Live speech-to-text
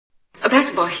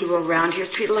basketball hero around here is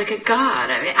treated like a god.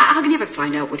 I mean, how can you ever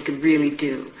find out what he could really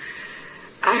do?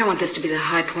 I don't want this to be the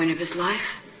high point of his life.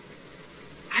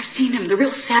 I've seen them, the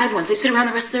real sad ones. They sit around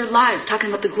the rest of their lives talking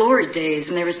about the glory days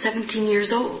when they were 17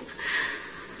 years old.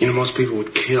 You know, most people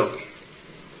would kill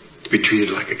to be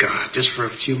treated like a god just for a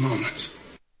few moments.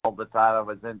 All the time I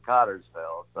was in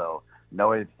Cottersville, so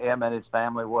know him and his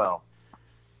family well.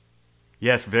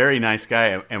 Yes, very nice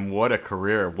guy, and what a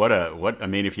career! I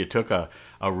mean, if you took a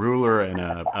ruler and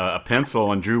a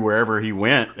pencil and drew wherever he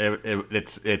went,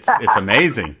 it's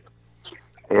amazing.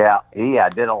 Yeah, he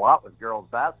did a lot with girls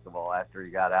basketball after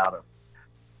he got out of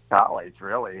college.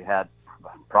 Really, he had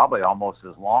probably almost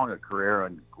as long a career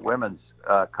in women's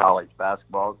college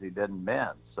basketball as he did in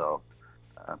men's. So,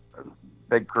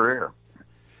 big career.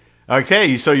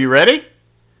 Okay, so you ready?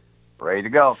 Ready to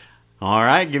go. All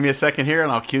right, give me a second here,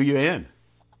 and I'll cue you in.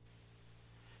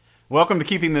 Welcome to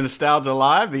Keeping the Nostalgia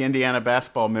Alive, the Indiana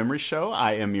Basketball Memory Show.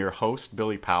 I am your host,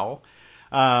 Billy Powell.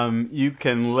 You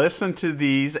can listen to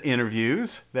these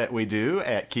interviews that we do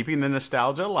at Keeping the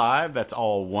Nostalgia Alive. That's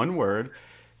all one word.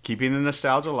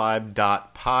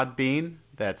 KeepingTheNostalgiaAlive.podbean.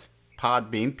 That's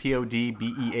Podbean,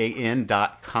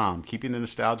 PODBEAN.com. Keeping the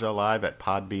Nostalgia Alive at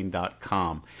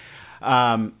Podbean.com.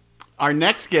 Our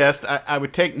next guest, I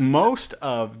would take most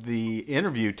of the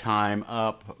interview time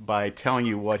up by telling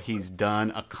you what he's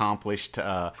done, accomplished,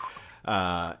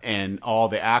 and all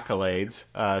the accolades.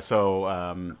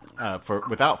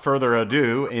 Without further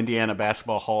ado, Indiana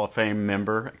Basketball Hall of Fame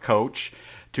member, coach,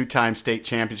 two-time state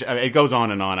championship. I mean, it goes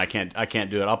on and on. I can't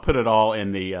do it. I'll put it all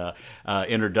in the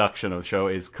introduction of the show.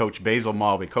 Is Coach Basil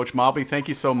Malby. Coach Malby, thank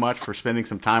you so much for spending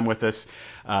some time with us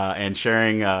and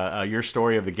sharing your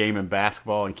story of the game in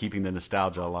basketball and keeping the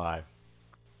nostalgia alive.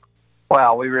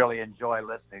 Well, we really enjoy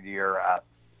listening to your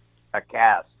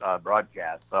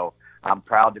broadcast. So I'm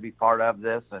proud to be part of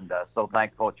this, and so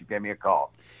thankful that you gave me a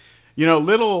call. You know,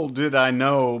 little did I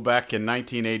know back in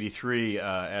 1983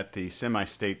 at the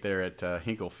semi-state there at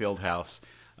Hinkle Fieldhouse,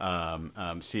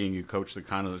 seeing you coach the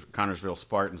Connersville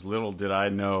Spartans, little did I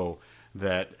know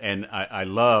that, and I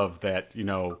love that, you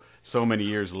know, so many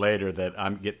years later that I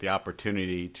get the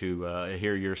opportunity to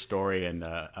hear your story and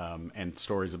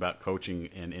stories about coaching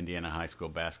in Indiana high school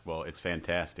basketball. It's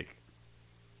fantastic.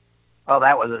 Oh,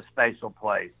 that was a special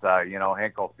place.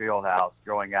 Hinkle Fieldhouse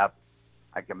growing up.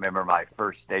 I can remember my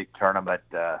first state tournament.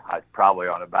 I was probably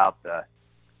on about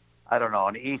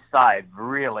on the east side,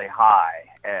 really high,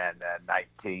 and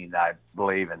 19, I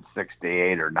believe, in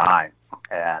 68 or 9.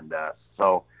 And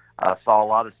so I saw a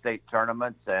lot of state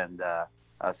tournaments and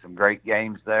some great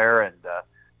games there, and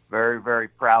very, very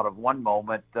proud of one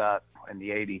moment in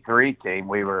the 83 team.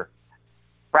 We were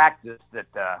practiced at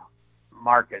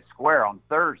Market Square on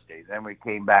Thursday. Then we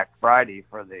came back Friday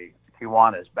for the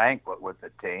Kiwanis banquet with the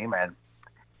team, and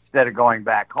instead of going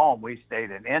back home, we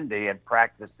stayed in Indy and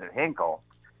practiced at Hinkle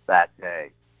that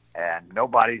day. And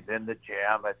nobody's in the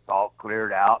gym. It's all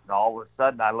cleared out. And all of a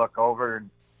sudden, I look over and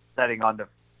sitting on the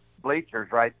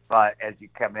bleachers right as you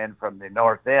come in from the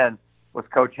north end was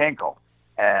Coach Hinkle.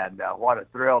 And what a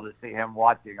thrill to see him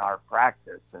watching our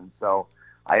practice. And so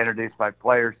I introduced my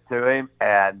players to him.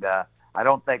 And I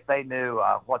don't think they knew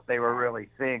what they were really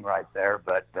seeing right there.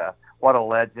 But what a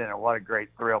legend and what a great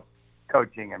thrill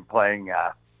coaching and playing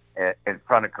in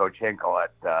front of Coach Hinkle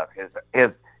at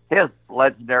his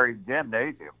legendary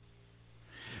gymnasium.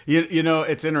 You know,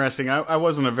 it's interesting. I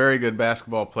wasn't a very good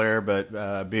basketball player,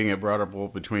 but being brought up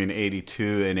between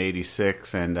 82 and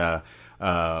 86 and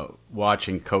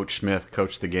watching Coach Smith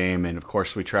coach the game, and of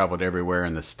course we traveled everywhere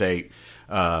in the state,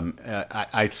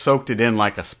 I soaked it in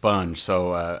like a sponge.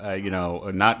 So,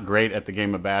 not great at the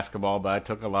game of basketball, but I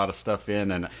took a lot of stuff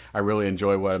in, and I really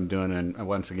enjoy what I'm doing. And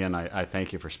once again, I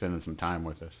thank you for spending some time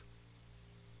with us.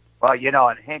 Well,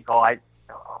 at Hinkle,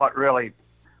 what really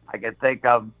I can think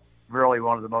of really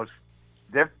one of the most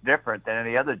different than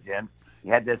any other gym.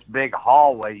 You had this big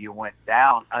hallway you went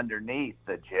down underneath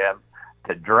the gym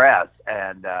to dress,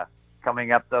 and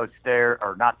coming up those stairs,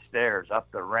 or not stairs,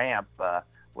 up the ramp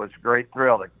was a great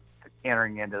thrill to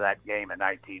entering into that game in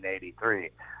 1983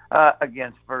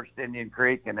 against First Indian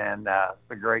Creek, and then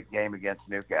the great game against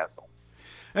Newcastle.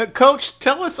 Coach,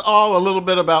 tell us all a little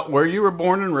bit about where you were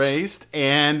born and raised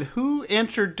and who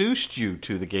introduced you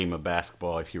to the game of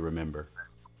basketball, if you remember.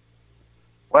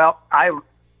 Well, I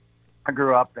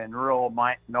grew up in rural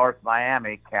North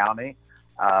Miami County.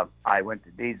 I went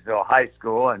to Deesville High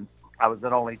School, and I was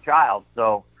an only child.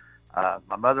 So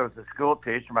my mother was a school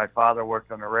teacher. My father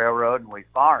worked on the railroad, and we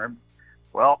farmed.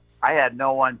 Well, I had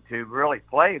no one to really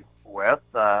play with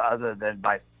other than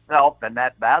myself and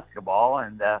that basketball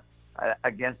and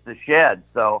against the shed.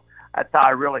 So that's how I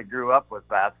really grew up with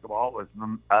basketball, was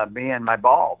me and my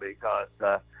ball, because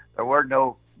there were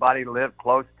nobody lived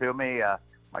close to me.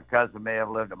 My cousin may have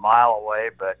lived a mile away,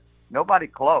 but nobody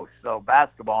close. So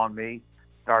basketball and me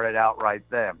started out right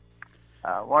then.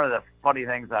 One of the funny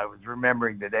things I was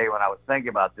remembering today when I was thinking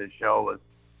about this show was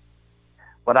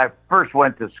when I first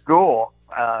went to school,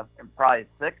 in probably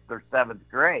 6th or 7th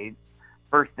grade.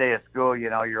 First day of school,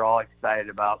 you're all excited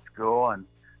about school, and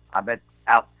I'm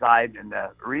outside in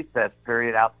the recess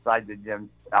period outside the gym,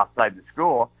 outside the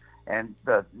school, and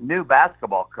the new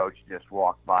basketball coach just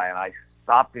walked by, and I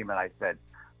stopped him and I said,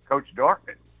 "Coach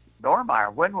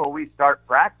Dormeyer, when will we start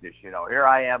practice? Here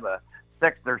I am, a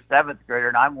 6th or 7th grader,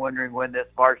 and I'm wondering when this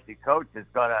varsity coach is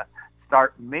going to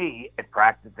start me at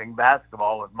practicing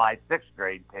basketball with my 6th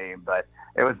grade team." But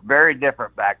it was very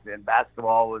different back then.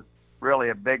 Basketball was really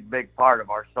a big, big part of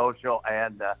our social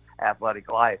and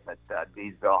athletic life at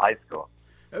Deedsville High School.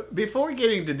 Before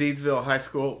getting to Deedsville High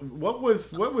School, what was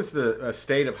the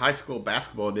state of high school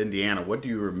basketball in Indiana? What do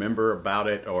you remember about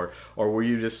it, or were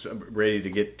you just ready to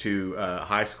get to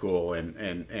high school and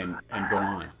go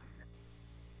on?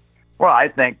 Well, I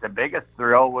think the biggest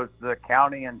thrill was the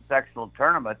county and sectional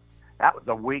tournament. That was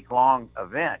a week-long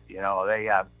event.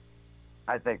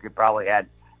 I think we probably had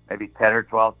maybe 10 or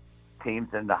 12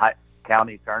 teams in the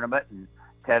county tournament and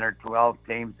 10 or 12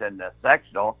 teams in the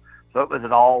sectional. So it was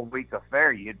an all-week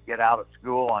affair. You'd get out of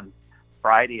school on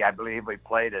Friday. I believe we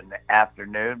played in the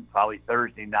afternoon, probably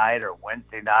Thursday night or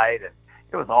Wednesday night, and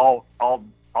it was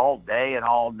all day and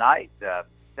all night.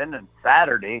 Then on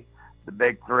Saturday, the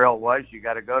big thrill was you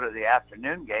got to go to the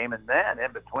afternoon game, and then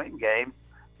in between games,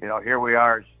 here we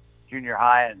are as junior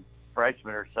high and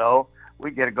freshman or so,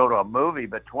 we get to go to a movie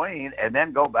between and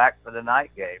then go back for the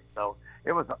night game. So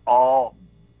it was all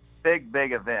big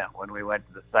event when we went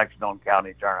to the sectional and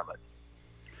county tournaments.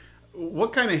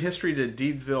 What kind of history did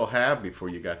Deedsville have before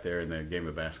you got there in the game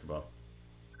of basketball?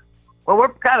 Well,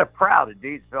 we're kind of proud of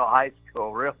Deedsville High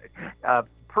School, really.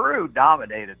 Peru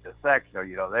dominated the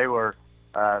sectional. They were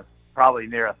probably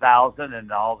near 1,000,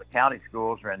 and all the county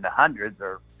schools are in the hundreds,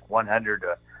 or 100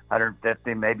 to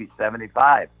 150, maybe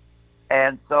 75.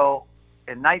 And so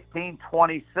in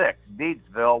 1926,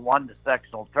 Deedsville won the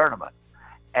sectional tournament.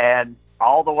 And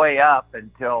all the way up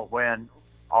until when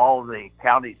all the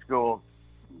county schools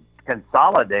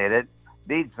consolidated,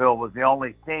 Deedsville was the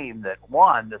only team that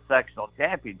won the sectional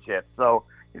championship. So,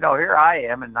 here I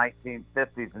am in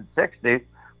 1950s and 60s.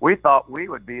 We thought we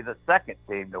would be the second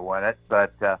team to win it,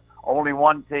 but only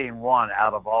one team won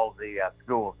out of all the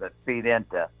schools that feed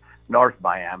into North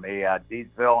Miami,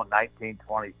 Deedsville in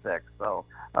 1926. So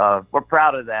we're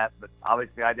proud of that, but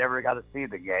obviously I never got to see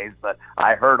the games, but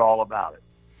I heard all about it.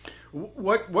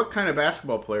 What kind of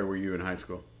basketball player were you in high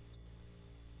school?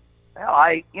 Well,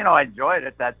 I enjoyed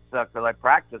it. That's because I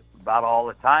practiced about all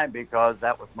the time because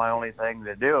that was my only thing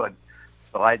to do, and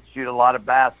so I'd shoot a lot of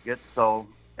baskets. So,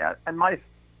 and my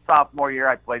sophomore year,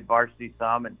 I played varsity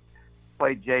some and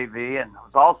played JV, and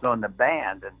was also in the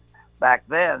band. And back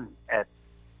then, at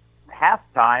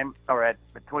halftime or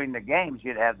between the games,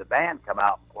 you'd have the band come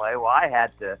out and play. Well, I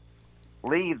had to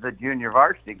leave the junior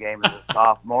varsity game as a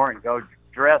sophomore and go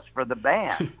dress for the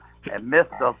band and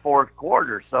missed the fourth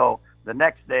quarter. So the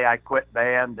next day I quit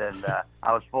band, and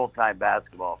I was full-time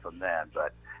basketball from then.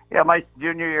 But my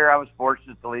junior year I was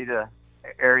fortunate to lead a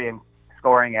area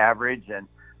scoring average, and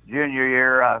junior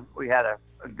year we had a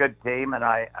good team, and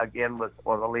I again was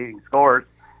one of the leading scorers.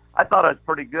 I thought I was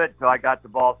pretty good until I got to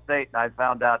Ball State, and I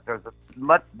found out there's a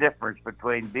much difference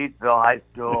between Deedsville High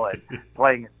School and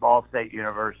playing at Ball State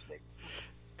University.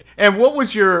 And what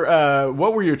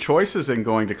were your choices in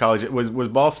going to college? Was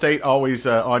Ball State always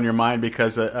on your mind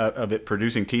because of it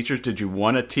producing teachers? Did you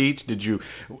want to teach? Did you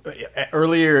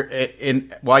earlier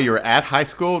while you were at high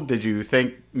school, did you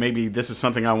think maybe this is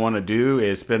something I want to do,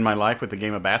 is spend my life with the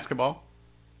game of basketball?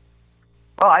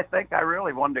 Well, I think I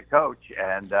really wanted to coach,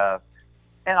 and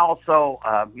also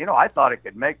I thought it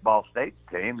could make Ball State's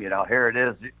team. Here it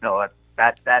is.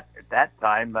 At that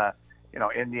time.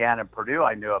 Indiana and Purdue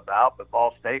I knew about, but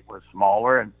Ball State was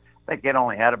smaller, and I think it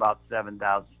only had about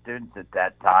 7,000 students at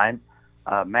that time.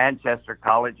 Manchester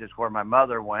College is where my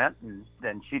mother went, and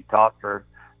then she taught for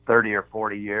 30 or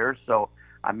 40 years. So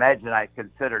I imagine I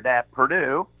considered that.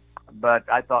 Purdue, but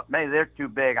I thought, maybe they're too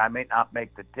big. I may not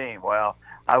make the team. Well,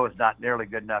 I was not nearly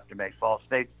good enough to make Ball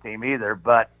State's team either.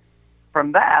 But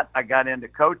from that, I got into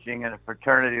coaching at a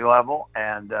fraternity level,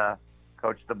 and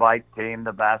coached the bike team,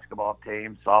 the basketball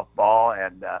team, softball,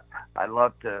 and I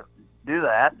loved to do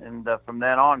that. And from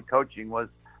then on, coaching was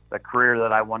the career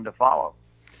that I wanted to follow.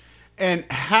 And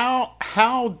how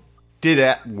did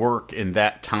that work in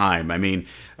that time? I mean,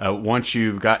 once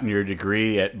you've gotten your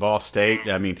degree at Ball State,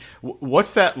 I mean,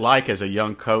 what's that like as a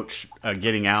young coach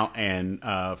getting out and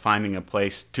finding a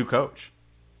place to coach?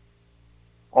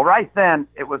 Well, right then,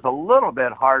 it was a little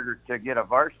bit harder to get a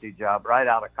varsity job right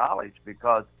out of college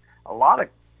because a lot of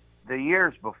the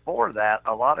years before that,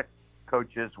 a lot of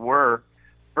coaches were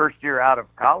first year out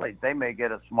of college. They may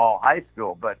get a small high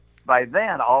school, but by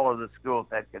then, all of the schools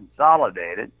had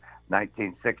consolidated.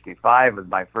 1965 was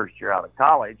my first year out of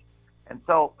college. And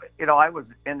so, I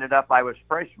was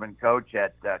freshman coach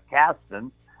at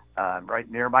Caston,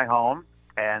 right near my home.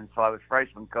 And so I was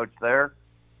freshman coach there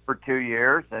for 2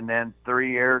 years, and then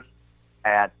 3 years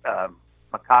at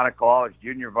McConaughey. I was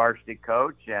junior varsity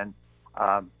coach. And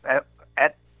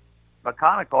at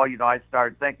McConaughey, I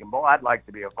started thinking, well, I'd like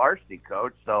to be a varsity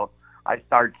coach. So I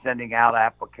started sending out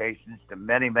applications to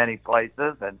many, many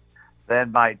places. And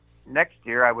then my next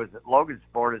year, I was at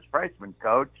Logansport as freshman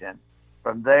coach. And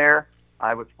from there,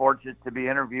 I was fortunate to be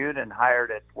interviewed and hired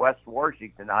at West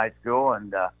Washington High School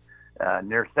and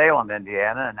near Salem,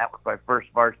 Indiana. And that was my first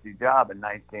varsity job in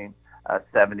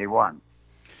 1971.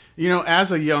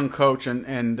 As a young coach,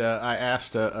 and I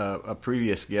asked a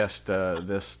previous guest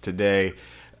this today,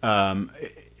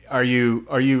 are you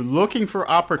looking for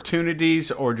opportunities,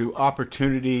 or do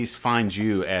opportunities find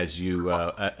you as you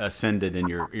ascended in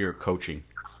your coaching?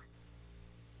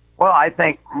 Well, I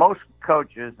think most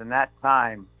coaches in that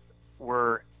time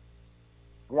were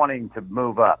wanting to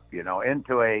move up,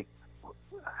 into a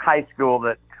high school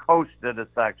that hosted a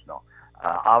sectional.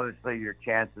 Obviously, your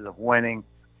chances of winning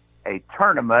a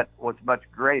tournament was much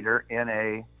greater in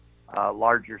a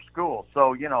larger school.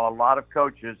 So, a lot of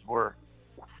coaches were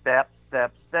step,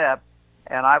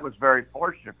 and I was very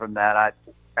fortunate from that.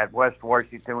 At West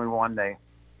Washington, we won the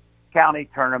county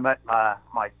tournament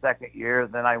my second year.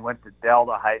 Then I went to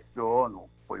Delta High School, and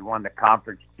we won the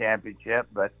conference championship.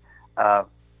 But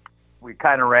we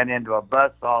kind of ran into a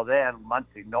buzzsaw then.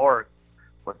 Muncie North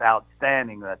was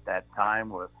outstanding at that time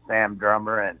with Sam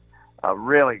Drummer and a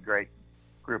really great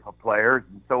group of players.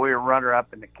 And so we were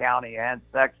runner-up in the county and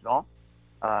sectional.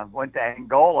 Went to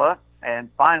Angola, and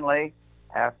finally,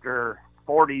 after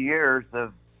 40 years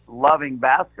of loving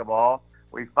basketball,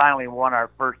 we finally won our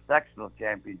first sectional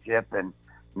championship in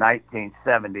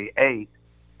 1978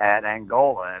 at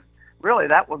Angola. And really,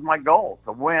 that was my goal,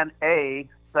 to win a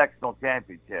sectional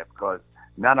championship, because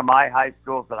none of my high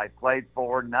schools that I played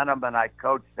for, none of them I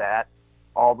coached at,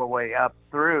 all the way up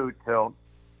through till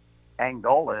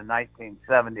Angola in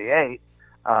 1978.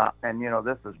 And,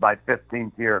 this was my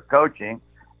 15th year of coaching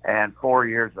and 4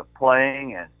 years of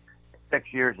playing and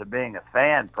 6 years of being a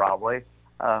fan, probably.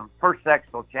 First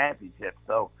sectional championship.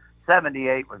 So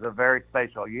 78 was a very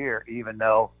special year, even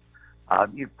though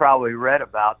you've probably read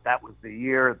about that was the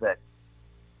year that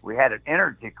we had an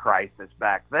energy crisis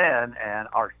back then, and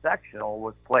our sectional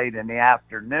was played in the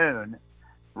afternoon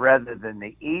rather than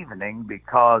the evening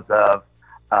because of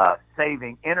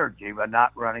saving energy by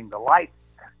not running the lights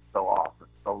so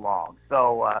long.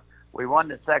 So we won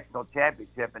the sectional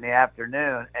championship in the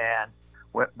afternoon and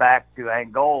went back to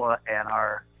Angola, and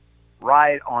our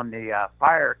ride on the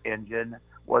fire engine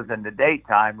was in the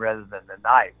daytime rather than the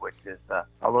night, which is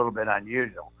a little bit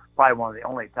unusual. Probably one of the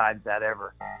only times that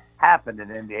ever happened in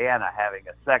Indiana, having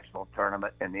a sectional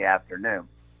tournament in the afternoon.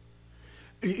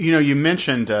 You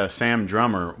mentioned Sam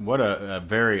Drummer. What a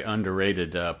very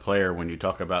underrated player when you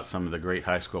talk about some of the great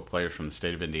high school players from the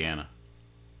state of Indiana.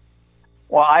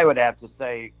 Well, I would have to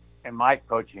say in my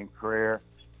coaching career,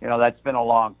 that's been a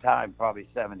long time, probably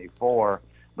 74,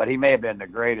 but he may have been the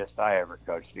greatest I ever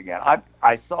coached again.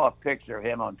 I saw a picture of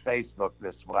him on Facebook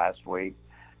this last week,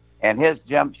 and his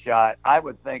jump shot, I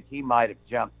would think he might have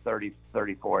jumped 30,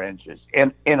 34 inches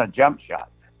in a jump shot.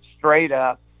 Straight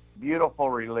up, beautiful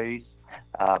release.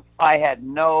 I had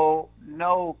no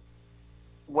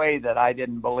way that I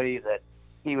didn't believe that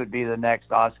he would be the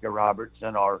next Oscar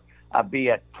Robertson or be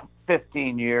a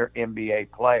 15-year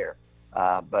NBA player.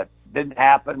 But didn't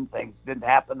happen. Things didn't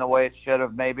happen the way it should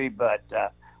have maybe, but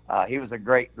he was a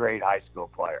great, great high school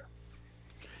player.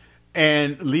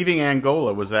 And leaving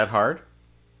Angola, was that hard?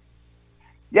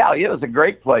 Yeah, it was a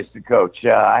great place to coach.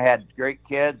 I had great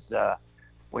kids.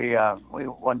 We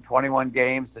won 21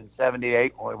 games in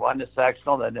 78 when we won the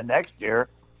sectional. Then the next year,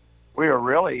 we were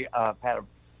really had an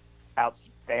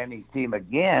outstanding team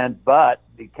again, but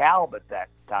DeKalb at that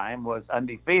time was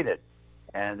undefeated,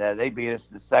 and they beat us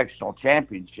in the sectional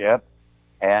championship.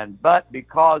 But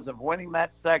because of winning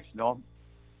that sectional,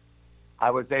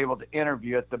 I was able to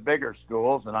interview at the bigger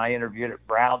schools, and I interviewed at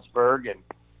Brownsburg and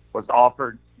was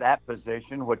offered that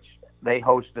position, which they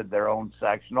hosted their own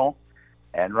sectional.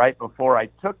 And right before I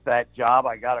took that job,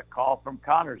 I got a call from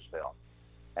Connersville.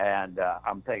 And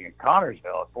I'm thinking,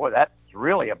 Connersville, boy, that's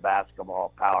really a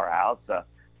basketball powerhouse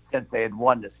since they had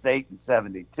won the state in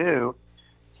 '72.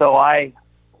 So I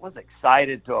was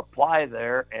excited to apply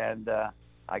there, and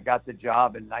I got the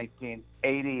job in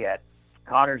 1980 at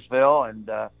Connersville, and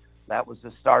that was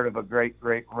the start of a great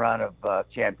run of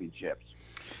championships.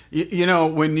 You know,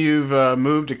 when you've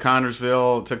moved to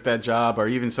Connersville, took that job, or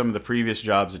even some of the previous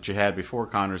jobs that you had before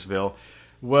Connersville,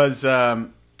 was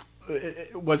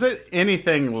it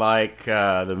anything like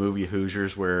the movie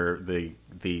Hoosiers, where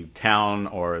the town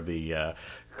or the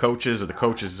coaches or the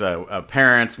coaches'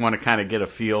 parents want to kind of get a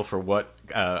feel for what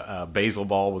baseball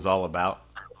ball was all about?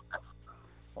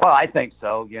 Well, I think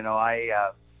so. You know,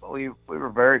 we were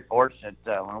very fortunate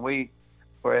when we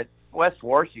were at West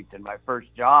Washington, my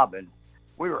first job, and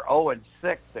we were 0-6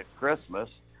 at Christmas,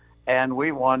 and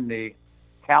we won the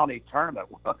county tournament.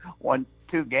 Won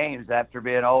 2 games after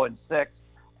being 0-6,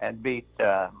 and beat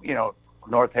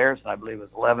North Harrison. I believe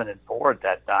it was 11-4 at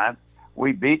that time.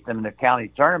 We beat them in the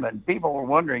county tournament. And people were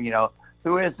wondering,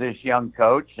 who is this young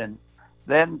coach? And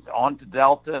then on to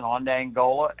Delta and on to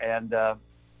Angola, and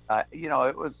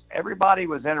it was everybody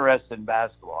was interested in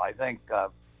basketball. I think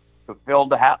we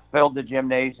filled the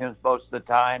gymnasiums most of the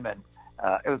time, and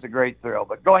it was a great thrill.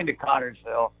 But going to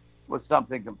Connersville was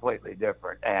something completely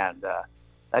different, and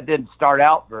that didn't start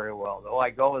out very well, though. I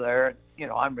go there,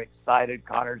 and I'm excited,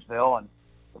 Connersville, and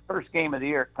the first game of the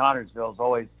year at Connersville is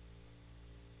always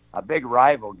a big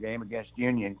rival game against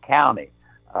Union County.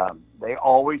 They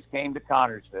always came to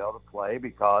Connersville to play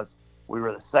because we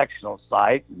were the sectional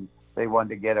site, and they wanted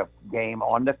to get a game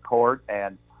on the court,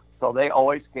 and so they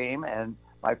always came. And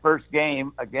my first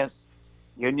game against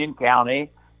Union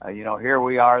County, here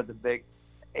we are, the big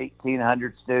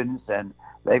 1,800 students, and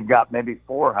they've got maybe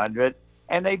 400,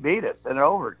 and they beat us in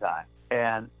overtime.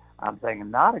 And I'm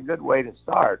thinking, not a good way to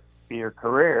start your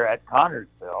career at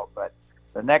Connersville. But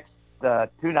the next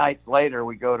 2 nights later,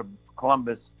 we go to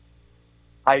Columbus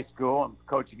High School and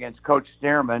coach against Coach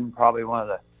Stearman, probably one of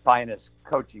the finest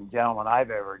coaching gentlemen I've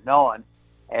ever known.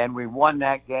 And we won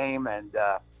that game, and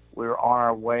we were on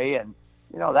our way. And,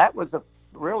 that was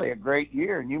really a great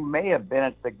year. And you may have been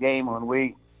at the game when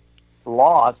we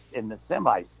lost in the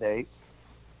semi-state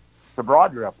to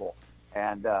Broad Ripple.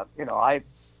 And, I've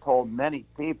told many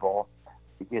people,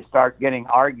 if you start getting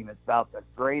arguments about the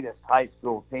greatest high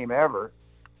school team ever,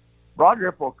 Broad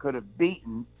Ripple could have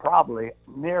beaten probably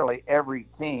nearly every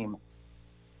team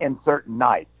in certain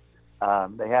nights.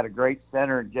 They had a great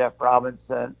center in Jeff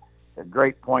Robinson, a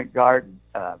great point guard,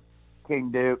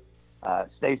 King Duke,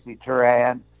 Stacy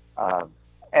Turan,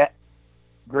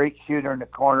 great shooter in the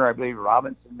corner, I believe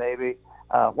Robinson maybe.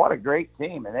 What a great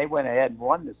team. And they went ahead and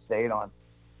won the state on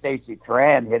Stacy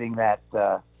Turan hitting that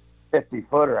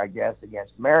 50-footer, I guess,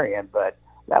 against Marion. But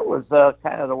that was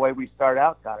kind of the way we started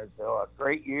out, Connersville. A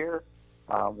great year,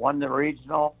 won the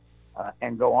regional,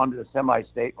 and go on to the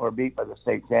semi-state or beat by the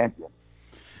state champion.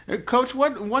 Coach,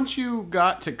 once you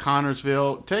got to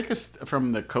Connersville, take us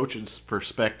from the coach's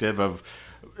perspective of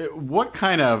what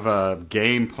kind of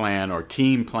game plan or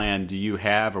team plan do you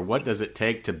have, or what does it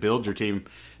take to build your team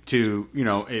to,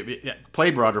 play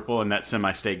Broad Ripple in that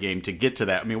semi-state game to get to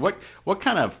that? I mean, what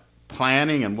kind of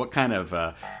planning and what kind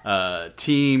of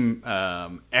team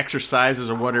exercises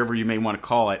or whatever you may want to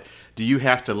call it do you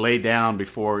have to lay down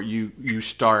before you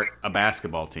start a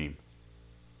basketball team?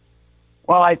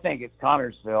 Well, I think at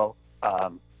Connersville,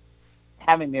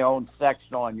 having the own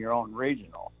sectional and your own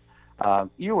regional,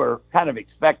 you were kind of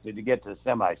expected to get to the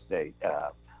semi-state.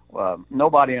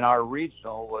 Nobody in our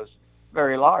regional was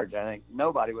very large. I think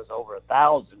nobody was over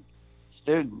 1,000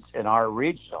 students in our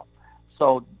regional.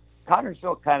 So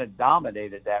Connersville kind of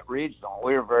dominated that regional.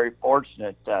 We were very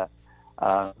fortunate.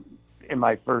 In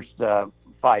my first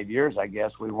 5 years, I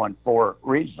guess, we won 4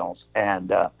 regionals,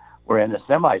 and we're in the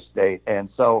semi-state. And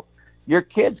so your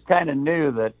kids kind of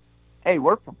knew that, hey,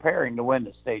 we're preparing to win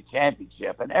the state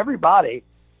championship. And everybody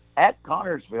at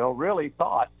Connersville really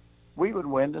thought we would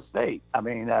win the state. I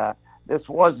mean, this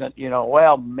wasn't,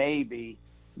 well, maybe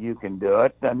you can do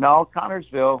it. No,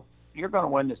 Connersville, you're going to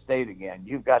win the state again.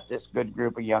 You've got this good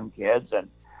group of young kids, and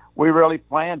we really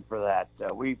planned for that.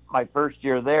 My first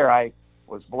year there, I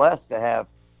was blessed to have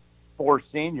 4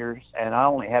 seniors, and I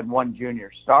only had 1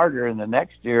 junior starter. And the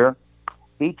next year,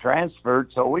 he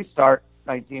transferred, so we start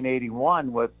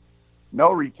 1981 with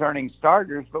no returning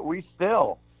starters, but we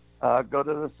still go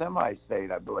to the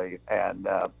semi-state, I believe, and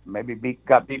maybe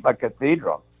got beat by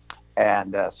Cathedral,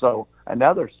 and so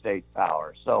another state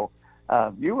power. So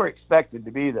you were expected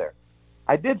to be there.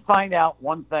 I did find out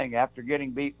one thing after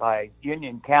getting beat by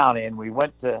Union County, and we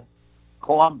went to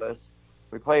Columbus.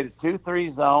 We played a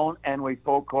 2-3 zone, and we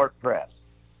full court press.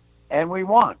 And we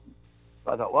won.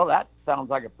 So I thought, well, that sounds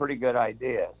like a pretty good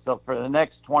idea. So for the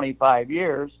next 25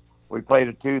 years, we played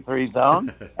a 2-3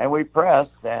 zone, and we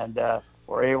pressed, and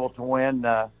were able to win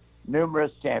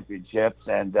numerous championships.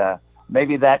 And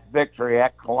maybe that victory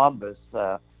at Columbus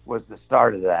was the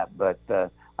start of that. But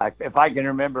if I can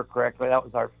remember correctly, that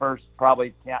was our first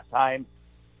probably time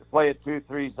to play a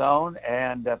 2-3 zone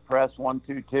and press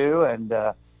 1-2-2,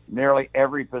 and nearly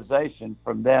every possession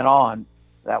from then on,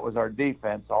 that was our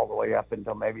defense all the way up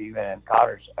until maybe even in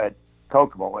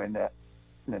Kokomo in the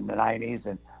 90s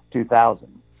and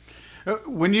 2000.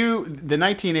 When the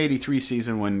 1983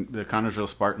 season, when the Connersville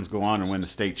Spartans go on and win the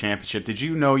state championship, did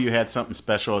you know you had something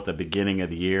special at the beginning of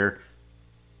the year?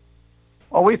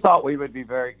 Well, we thought we would be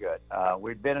very good.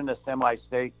 We'd been in the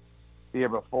semi-state the year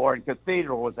before, and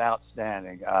Cathedral was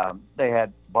outstanding. They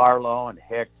had Barlow and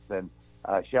Hicks and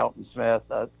Shelton Smith.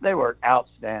 They were an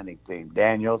outstanding team,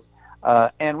 Daniels.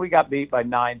 And we got beat by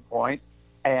 9 points.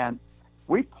 And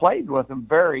we played with them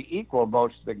very equal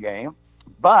most of the game,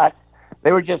 but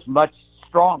they were just much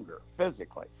stronger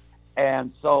physically.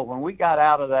 And so when we got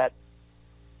out of that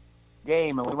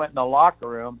game and we went in the locker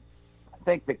room, I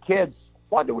think the kids,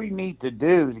 what do we need to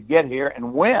do to get here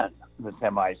and win the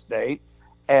semi-state?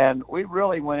 And we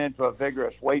really went into a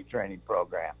vigorous weight training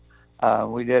program.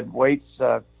 We did weights.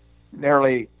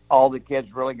 Nearly all the kids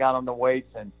really got on the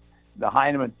weights, and the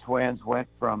Heineman twins went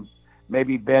from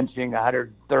maybe benching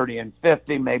 130 and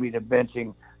 50, maybe to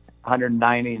benching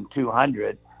 190 and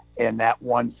 200 in that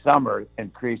one summer,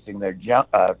 increasing their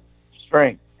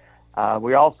strength.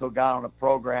 We also got on a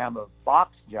program of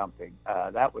box jumping.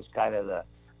 That was kind of the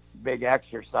big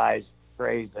exercise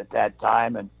craze at that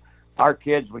time, and our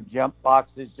kids would jump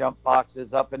boxes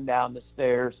up and down the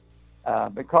stairs,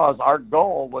 because our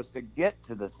goal was to get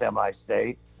to the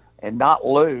semi-state and not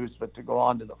lose, but to go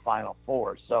on to the Final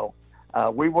Four. So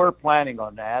we were planning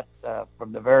on that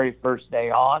from the very first day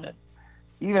on. And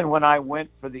even when I went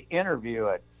for the interview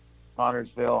at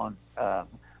Connersville, and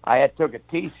I took a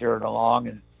T-shirt along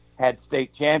and had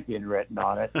state champion written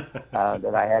on it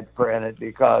that I had printed,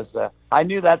 because I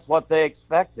knew that's what they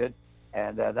expected,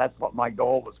 and that's what my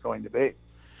goal was going to be.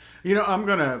 You know, I'm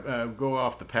going to go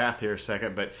off the path here a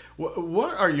second, but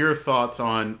what are your thoughts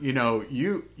on,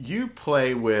 you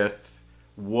play with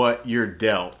what you're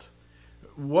dealt.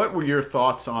 What were your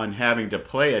thoughts on having to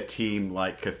play a team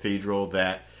like Cathedral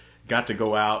that got to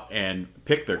go out and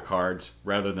pick their cards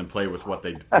rather than play with what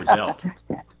they were dealt?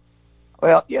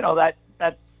 Well,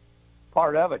 that's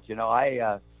part of it.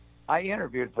 I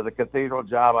interviewed for the Cathedral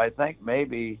job, I think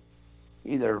maybe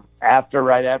either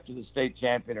right after the state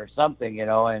champion or something,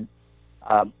 and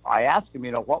I asked them,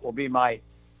 what will be my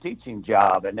teaching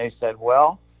job? And they said,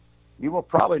 well, you will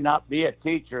probably not be a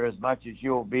teacher as much as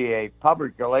you will be a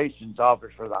public relations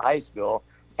officer for the high school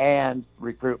and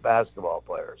recruit basketball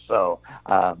players. So,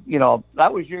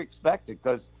 that was expected,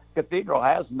 because Cathedral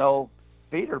has no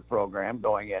feeder program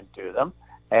going into them.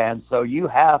 And so you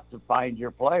have to find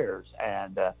your players,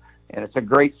 and it's a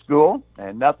great school,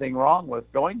 and nothing wrong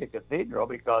with going to Cathedral,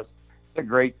 because it's a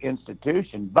great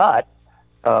institution. But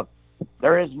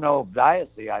there is no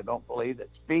diocese, I don't believe, that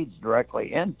feeds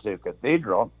directly into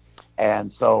Cathedral.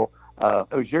 And so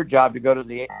it was your job to go to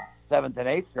the 7th and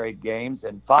 8th grade games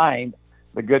and find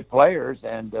the good players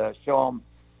and show them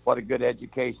what a good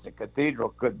education at Cathedral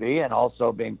could be, and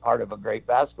also being part of a great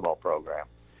basketball program.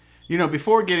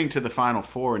 Before getting to the Final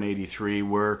Four in '83,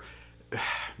 were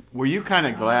you kind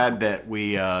of glad that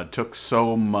we took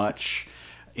so much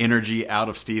energy out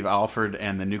of Steve Alford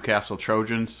and the Newcastle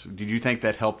Trojans? Did you think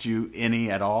that helped you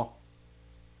any at all?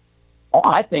 Oh,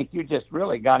 I think you just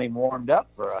really got him warmed up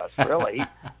for us, really.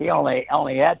 He only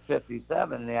had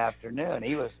 57 in the afternoon.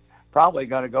 He was probably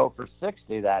going to go for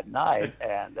 60 that night.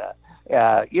 And,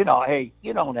 hey,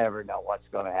 you don't ever know what's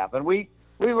going to happen. We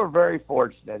were very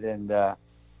fortunate in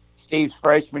Steve's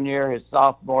freshman year, his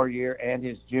sophomore year, and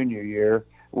his junior year.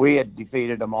 We had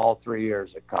defeated them all 3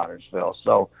 years at Connersville.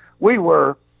 So we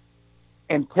were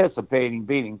anticipating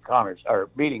beating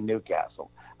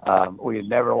Newcastle. We had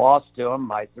never lost to them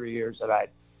my 3 years that I'd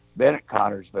been at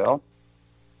Connersville.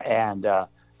 And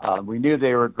we knew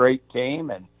they were a great team,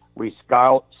 and we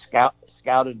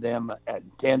scouted them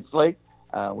intensely.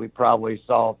 We probably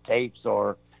saw tapes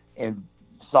saw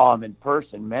them in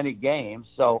person many games.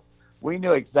 So we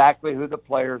knew exactly who the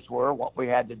players were, what we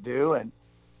had to do. And,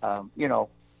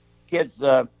 kids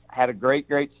had a great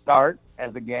start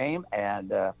as a game.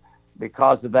 And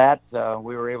because of that,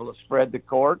 we were able to spread the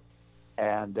court.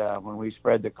 And when we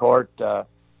spread the court,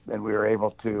 then we were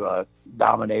able to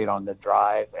dominate on the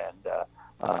drive.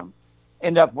 And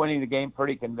ended up winning the game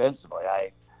pretty convincingly.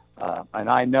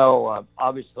 I know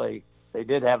obviously they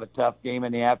did have a tough game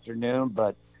in the afternoon,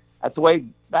 but that's the way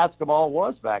basketball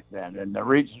was back then. In the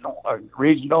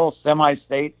regional,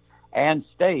 semi-state, and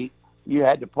state, you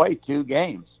had to play 2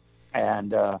 games,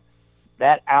 and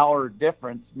that hour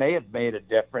difference may have made a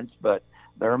difference, but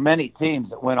there are many teams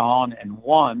that went on and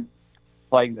won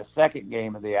playing the second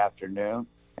game of the afternoon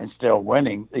and still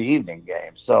winning the evening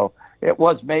game. So it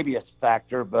was maybe a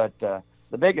factor, but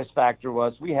the biggest factor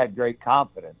was we had great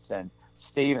confidence, and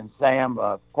Steve and Sam,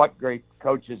 quite great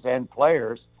coaches and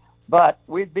players, but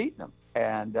we'd beaten them,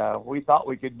 and we thought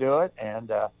we could do it,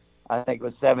 and I think it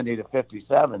was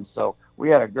 70-57. So we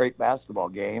had a great basketball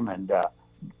game and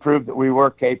proved that we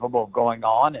were capable of going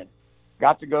on and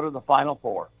got to go to the Final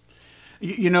Four.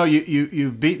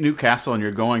 You beat Newcastle and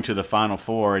you're going to the Final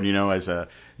Four, and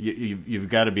you've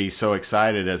got to be so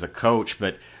excited as a coach,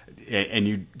 and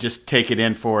you just take it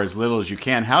in for as little as you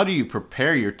can. How do you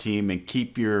prepare your team and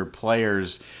keep your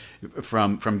players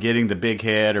from getting the big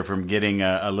hit or from getting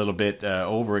a little bit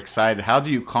overexcited? How do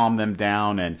you calm them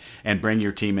down and bring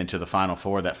your team into the Final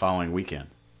Four that following weekend?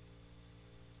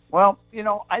 Well,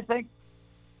 I think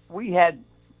we had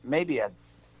maybe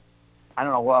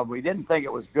we didn't think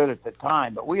it was good at the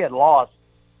time, but we had lost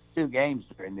 2 games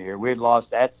during the year. We had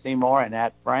lost at Seymour and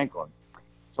at Franklin.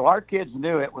 So our kids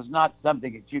knew it was not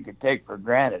something that you could take for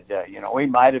granted. We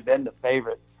might have been the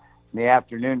favorite in the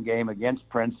afternoon game against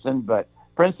Princeton, but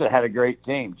Princeton had a great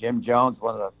team. Jim Jones,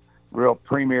 one of the real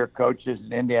premier coaches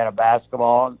in Indiana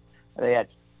basketball. They had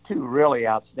 2 really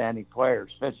outstanding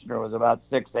players. Fitchner was about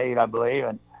 6'8", I believe,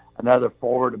 and another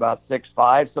forward about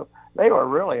 6'5". So they were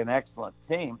really an excellent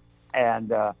team.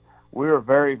 And we were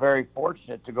very, very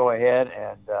fortunate to go ahead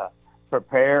and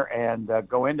prepare and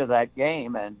go into that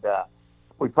game. And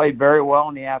we played very well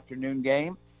in the afternoon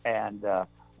game, and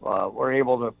we're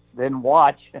able to then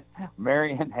watch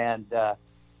Marion and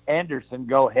Anderson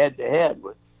go head-to-head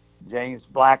with James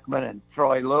Blackman and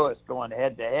Troy Lewis going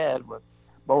head-to-head with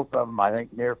both of them, I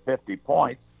think, near 50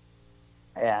 points.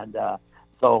 And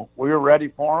so we were ready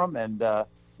for them, and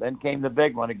then came the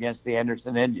big one against the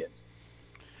Anderson Indians.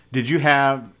 Did you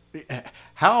have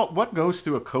what goes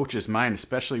through a coach's mind,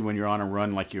 especially when you're on a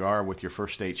run like you are with your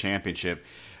first state championship?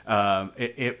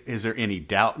 Is there any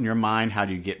doubt in your mind? How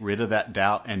do you get rid of that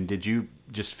doubt? And did you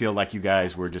just feel like you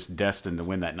guys were just destined to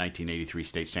win that 1983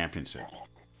 state championship?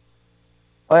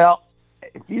 Well,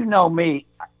 if you know me,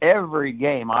 every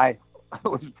game I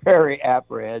was very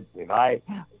apprehensive. I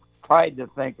tried to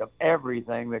think of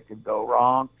everything that could go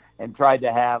wrong and tried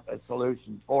to have a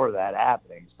solution for that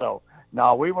happening. So,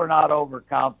 no, we were not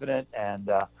overconfident, and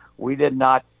we did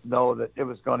not know that it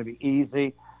was going to be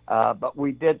easy. But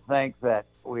we did think that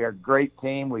we are a great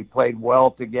team. We played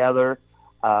well together,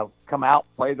 come out,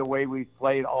 play the way we've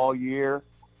played all year,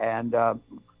 and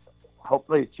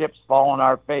hopefully the chips fall in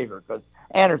our favor because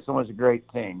Anderson was a great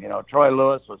team. Troy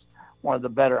Lewis was one of the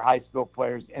better high school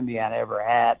players Indiana ever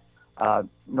had.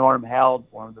 Norm Held,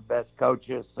 one of the best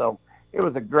coaches. So it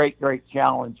was a great, great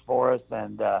challenge for us,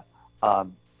 and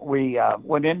we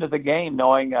went into the game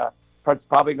knowing it's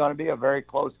probably going to be a very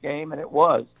close game, and it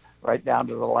was right down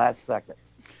to the last second.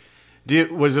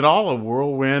 Was it all a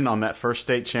whirlwind on that first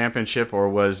state championship,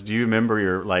 or do you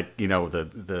remember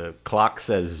the clock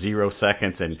says 0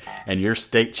 seconds and you're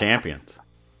state champions?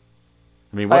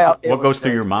 I mean, what goes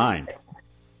through your mind?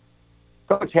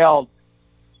 Coach Held,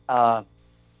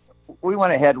 we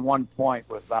went ahead 1 point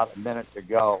with about a minute to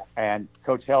go, and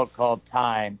Coach Held called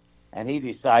time, and he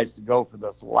decides to go for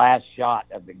this last shot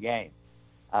of the game,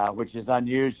 which is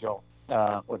unusual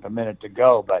with a minute to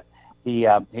go. But he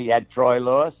had Troy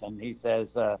Lewis, and he says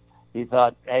he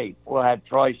thought, hey, we'll have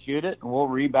Troy shoot it, and we'll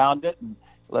rebound it, and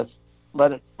let's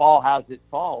let it fall as it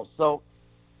falls. So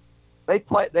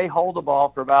they hold the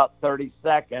ball for about 30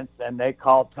 seconds, and they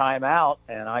call timeout.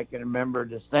 And I can remember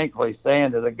distinctly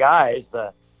saying to the guys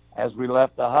as we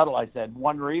left the huddle, I said,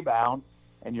 1 rebound,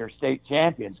 and you're state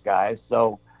champions, guys.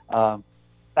 So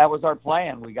that was our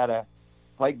plan. We got to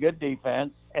play good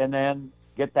defense and then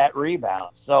get that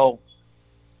rebound. So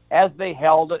as they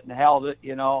held it,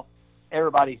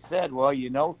 everybody said,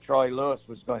 well, Troy Lewis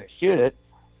was going to shoot it.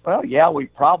 Well, yeah, we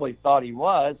probably thought he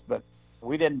was, but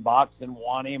we didn't box and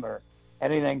want him or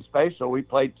anything special. We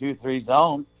played 2-3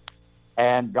 zone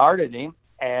and guarded him,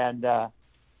 and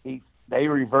they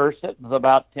reversed it. With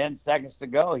about 10 seconds to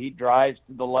go, he drives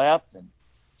to the left and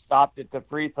stopped at the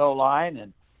free throw line,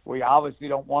 and we obviously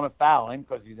don't want to foul him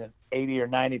because he's an 80 or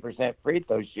 90% free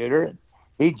throw shooter. And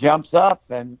he jumps up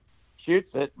and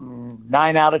shoots it, and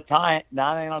 9 out of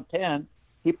 10,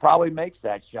 he probably makes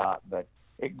that shot. But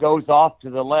it goes off to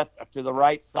the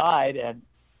right side, and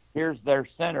here's their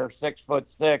center,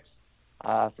 6'6".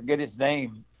 Forget his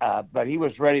name, but he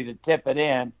was ready to tip it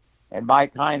in, and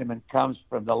Mike Heineman comes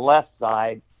from the left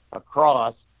side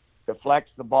across,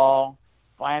 deflects the ball.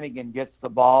 Flanagan gets the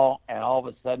ball, and all of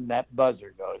a sudden that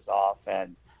buzzer goes off.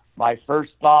 And my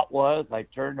first thought was, I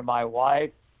turned to my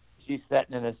wife. She's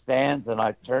sitting in the stands, and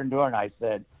I turned to her and I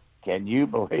said, "Can you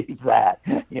believe that?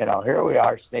 Here we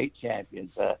are, state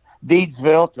champions.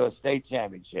 Deedsville to a state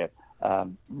championship.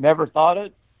 Never thought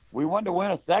it. We wanted to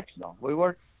win a sectional. We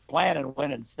weren't planning on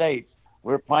winning states.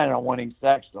 We were planning on winning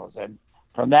sectionals. And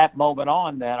from that moment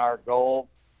on, then our goal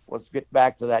was to get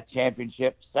back to that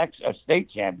championship, a state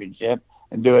championship,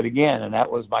 and do it again. And that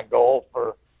was my goal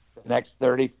for the next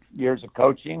 30 years of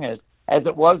coaching, as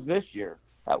it was this year.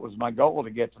 That was my goal, to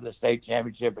get to the state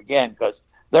championship again, because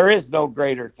there is no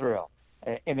greater thrill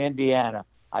in Indiana,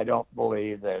 I don't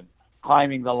believe, than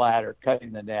climbing the ladder,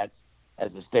 cutting the nets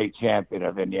as a state champion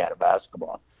of Indiana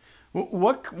basketball.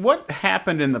 What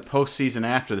happened in the postseason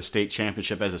after the state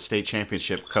championship as a state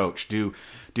championship coach? Do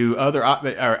other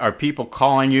are people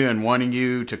calling you and wanting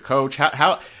you to coach?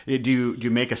 How do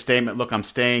you make a statement? Look, I'm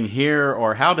staying here,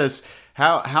 or how does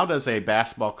a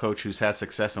basketball coach who's had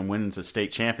success and wins a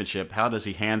state championship, how does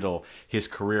he handle his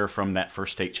career from that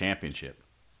first state championship?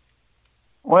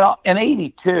 Well, in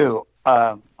 '82,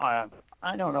 I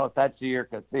don't know if that's the year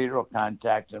Cathedral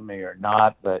contacted me or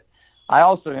not, but I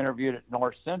also interviewed at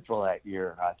North Central that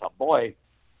year. I thought, boy,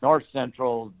 North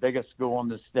Central, biggest school in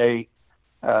the state,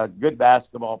 good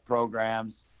basketball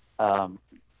programs,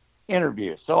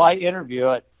 interview. So I interview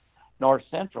at North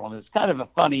Central, and it's kind of a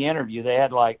funny interview. They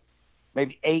had like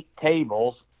maybe 8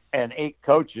 tables and 8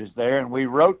 coaches there, and we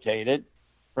rotated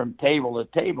from table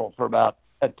to table for about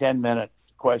a 10-minute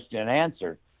question and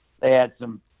answer. They had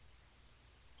some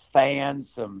fans,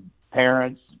 some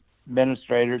parents,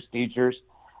 administrators, teachers.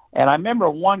 And I remember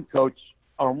one coach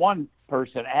or one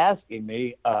person asking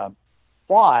me,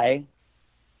 why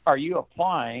are you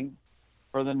applying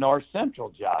for the North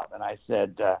Central job? And I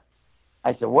said,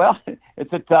 well,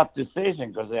 it's a tough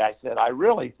decision, because I said, I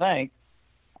really think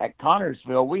at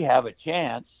Connersville we have a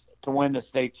chance to win the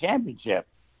state championship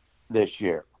this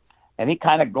year. And he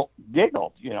kind of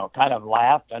giggled, kind of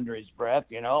laughed under his breath,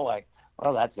 like,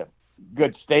 well, that's a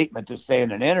good statement to say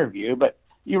in an interview, but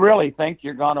you really think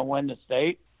you're going to win the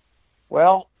state?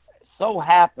 Well, so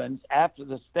happens after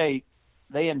the state,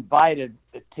 they invited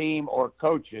the team or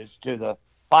coaches to the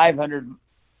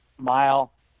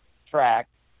 500-mile track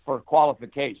for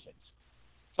qualifications.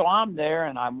 So I'm there,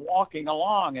 and I'm walking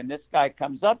along, and this guy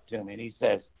comes up to me, and he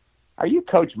says, "Are you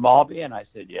Coach Malby?" And I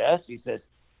said, "Yes." He says,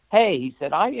 "Hey," he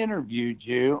said, "I interviewed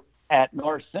you at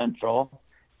North Central,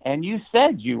 and you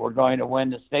said you were going to win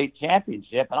the state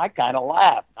championship." And I kind of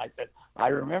laughed. I said, "I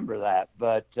remember that."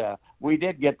 But we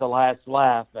did get the last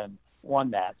laugh and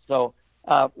won that. So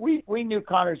we knew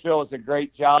Connersville was a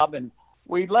great job, and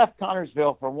we left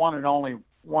Connersville for one and only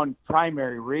one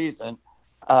primary reason,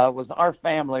 was our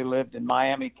family lived in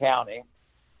Miami County,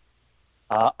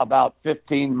 about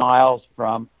 15 miles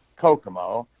from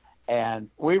Kokomo. And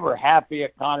we were happy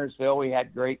at Connersville. We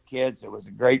had great kids. It was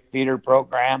a great feeder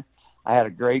program. I had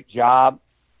a great job.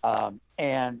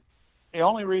 And the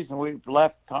only reason we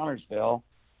left Connersville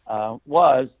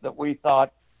was that we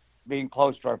thought being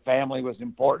close to our family was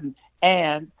important,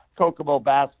 and Kokomo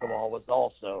basketball was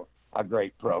also a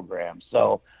great program.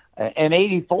 So in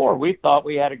 '84, we thought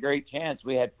we had a great chance.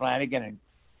 We had Flanagan and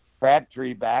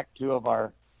Crabtree back, 2 of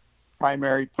our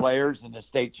primary players in the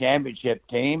state championship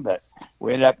team, but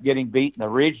we ended up getting beat in the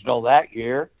regional that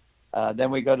year.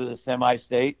 Then we go to the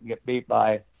semi-state and get beat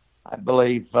by, I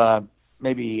believe,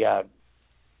 maybe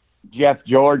Jeff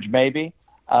George, maybe.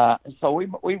 So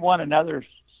we won another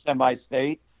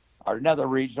semi-state, or another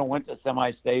regional, went to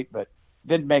semi-state, but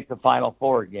didn't make the Final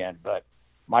Four again. But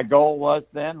my goal was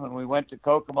then, when we went to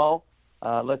Kokomo,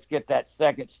 let's get that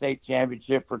second state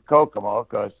championship for Kokomo,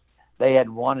 because they had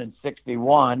won in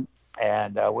 '61,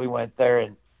 and we went there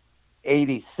in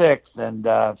 '86, and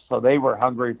so they were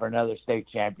hungry for another state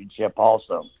championship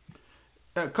also.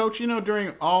 Coach,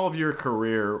 during all of your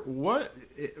career,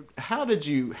 how did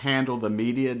you handle the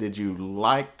media? Did you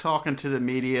like talking to the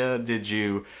media? Did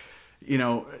you,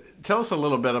 tell us a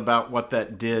little bit about what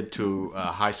that did to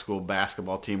a high school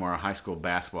basketball team or a high school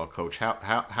basketball coach.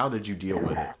 How did you deal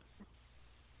with it?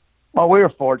 Well, we were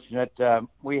fortunate.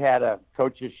 We had a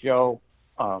coaches show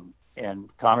in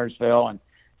Connersville, and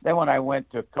then when I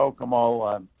went to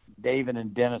Kokomo, David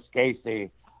and Dennis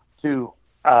Casey, 2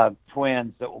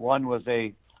 twins. That one was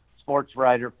a sports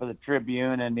writer for the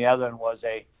Tribune, and the other one was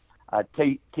a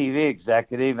TV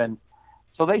executive. And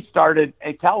so they started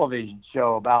a television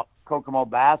show about Kokomo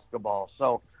basketball.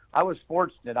 So I was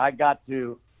fortunate. I got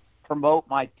to promote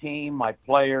my team, my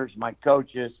players, my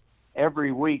coaches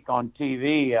every week on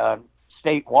TV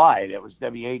statewide. It was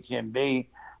WHMB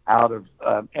out of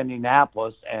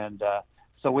Indianapolis, and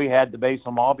so we had the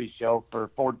Basil Malby Show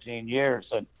for 14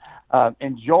 years, and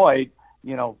enjoyed,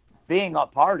 being a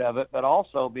part of it, but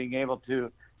also being able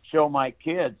to show my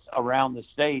kids around the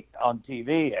state on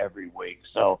TV every week.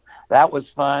 So that was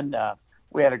fun.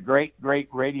 We had a great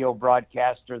radio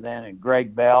broadcaster then, and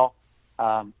Greg Bell.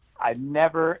 I've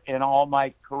never, in all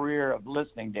my career of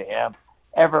listening to him,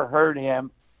 ever heard him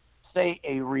say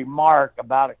a remark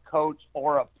about a coach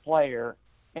or a player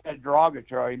in a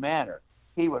derogatory manner.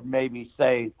 He would maybe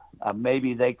say,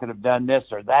 maybe they could have done this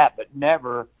or that, but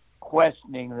never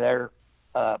questioning their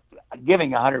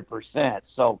giving 100%.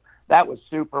 So that was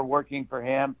super working for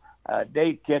him.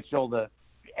 Dave Kitchell, the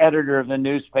editor of the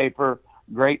newspaper,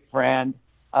 great friend.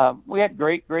 We had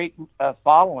great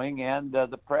following, and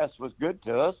the press was good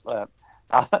to us.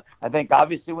 I think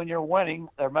obviously when you're winning,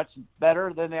 they're much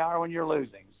better than they are when you're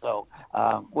losing. So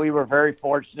we were very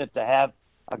fortunate to have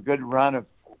a good run of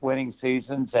winning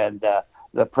seasons, and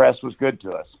the press was good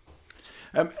to us.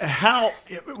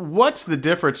 What's the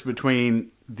difference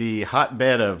between the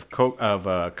hotbed of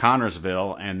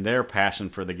Connorsville and their passion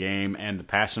for the game and the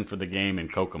passion for the game in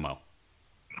Kokomo?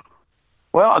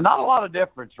 Well, not a lot of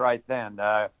difference right then.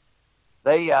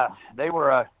 They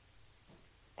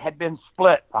had been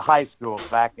split, the high schools,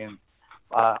 back in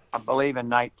I believe in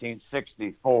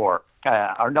 1964,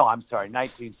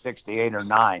 1968 or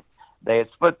 9. They had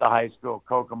split the high school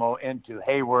Kokomo into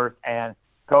Hayworth and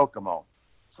Kokomo.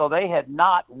 So they had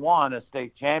not won a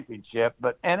state championship,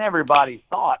 and everybody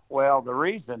thought, well, the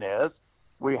reason is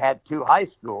we had two high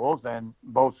schools, and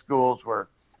both schools were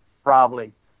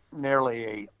probably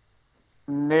nearly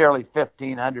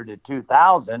 1,500 to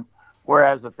 2,000,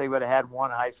 whereas if they would have had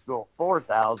one high school,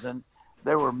 4,000,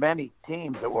 there were many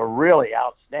teams that were really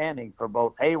outstanding for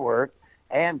both Hayworth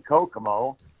and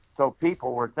Kokomo. So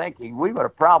people were thinking we would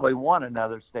have probably won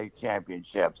another state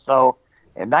championship. So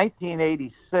in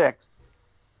 1986,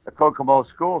 the Kokomo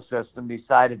school system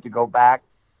decided to go back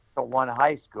to one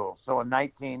high school. So in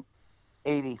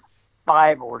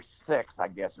 1985 or 6, I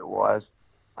guess it was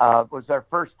their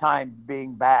first time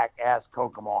being back as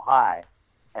Kokomo High.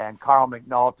 And Carl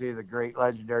McNulty, the great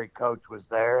legendary coach, was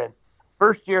there. And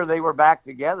first year they were back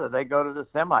together, they go to the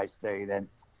semi-state. And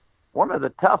one of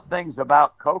the tough things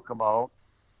about Kokomo,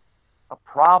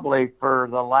 probably for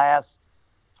the last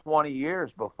 20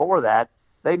 years before that,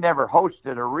 they never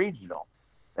hosted a regional.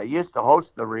 They used to host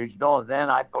the regional, and then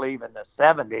I believe in the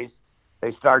 70s,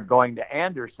 they started going to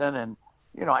Anderson. And,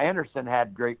 Anderson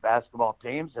had great basketball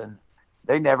teams, and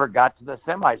they never got to the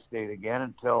semi-state again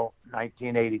until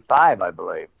 1985, I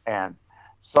believe. And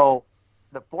so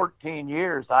the 14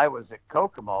 years I was at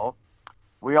Kokomo,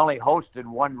 we only hosted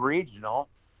one regional,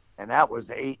 and that was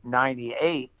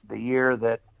 98, the year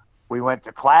that we went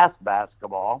to class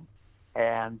basketball.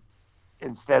 And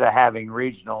instead of having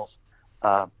regionals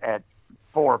at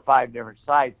 4 or 5 different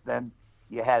sites, then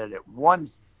you had it at one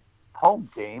home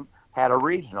team, had a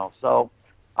regional. So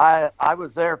I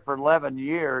was there for 11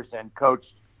 years and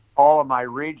coached all of my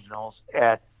regionals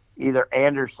at either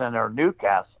Anderson or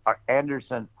Newcastle, or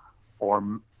Anderson or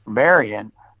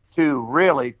Marion, two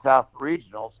really tough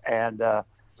regionals. And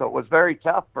so it was very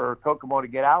tough for Kokomo to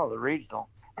get out of the regional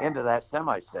into that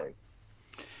semi-state.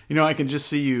 I can just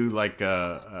see you like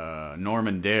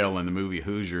Norman Dale in the movie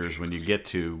Hoosiers when you get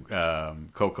to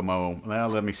Kokomo. Well,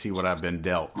 let me see what I've been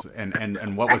dealt,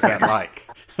 and what was that like?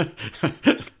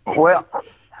 Well,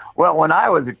 when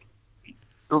I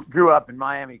grew up in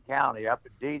Miami County, up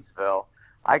at Deansville,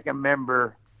 I can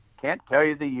remember. Can't tell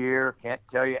you the year, can't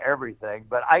tell you everything,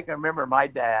 but I can remember my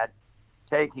dad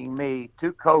taking me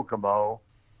to Kokomo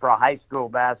for a high school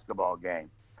basketball game.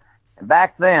 And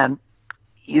back then,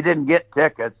 you didn't get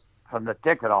tickets from the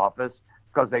ticket office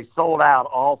because they sold out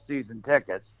all season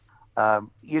tickets.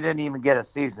 You didn't even get a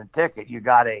season ticket. You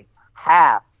got a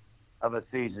half of a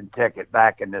season ticket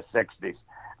back in the 60s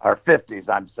or 50s,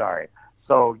 I'm sorry.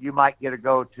 So you might get to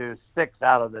go to 6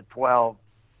 out of the 12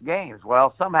 games.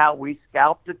 Well, somehow we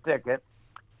scalped a ticket,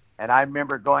 and I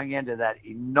remember going into that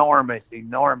enormous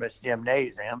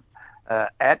gymnasium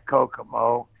at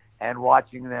Kokomo and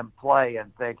watching them play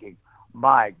and thinking,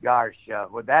 my gosh,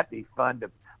 would that be fun to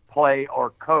play or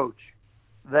coach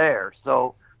there?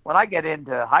 So when I get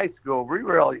into high school, we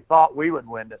really thought we would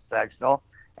win the sectional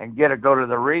and get to go to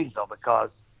the regional, because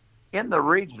in the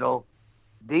regional,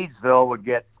 Deansville would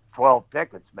get 12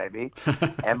 tickets maybe.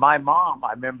 And my mom,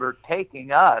 I remember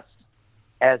taking us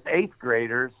as 8th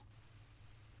graders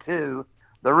to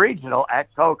the regional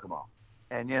at Kokomo.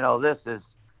 And, this is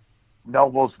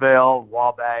Noblesville,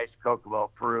 Wabash,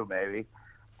 Kokomo, Peru, maybe.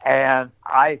 And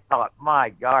I thought, my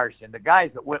gosh. And the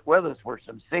guys that went with us were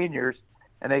some seniors.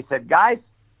 And they said, guys,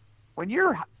 when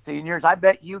you're seniors, I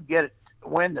bet you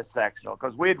win the sectional,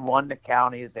 because we had won the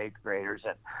county as 8th graders.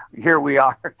 And here we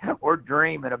are. We're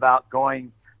dreaming about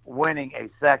winning a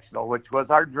sectional, which was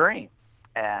our dream.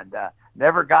 And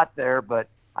never got there, but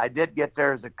I did get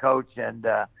there as a coach and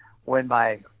win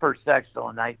my first sectional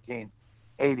in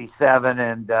 1987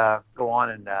 and go on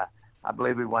and I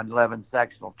believe we won 11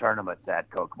 sectional tournaments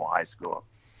at Kokomo High School.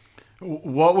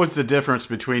 What was the difference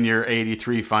between your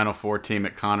 83 Final Four team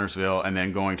at Connorsville and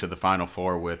then going to the Final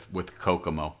Four with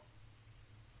Kokomo?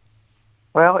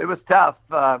 Well, it was tough.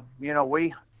 In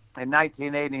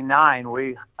 1989,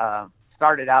 we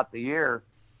started out the year.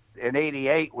 In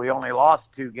 88, we only lost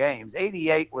 2 games.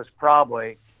 88 was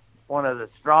probably one of the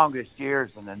strongest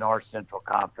years in the North Central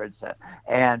Conference,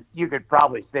 and you could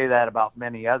probably say that about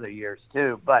many other years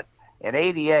too. But in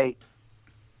 88,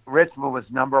 Richmond was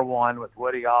number 1 with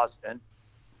Woody Austin.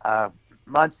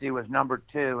 Muncie was number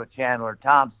 2 with Chandler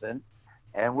Thompson,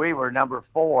 and we were number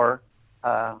 4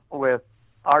 with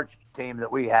our team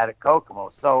that we had at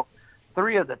Kokomo. So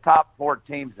 3 of the top 4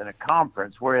 teams in a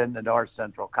conference were in the North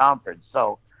Central Conference.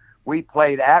 So we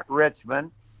played at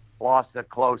Richmond, lost a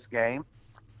close game.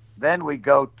 Then we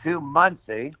go to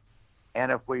Muncie,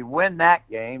 and if we win that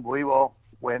game, we will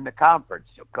win the conference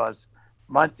because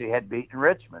Muncie had beaten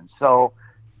Richmond. So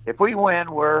if we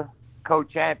win, we're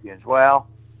co-champions. Well,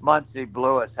 Muncie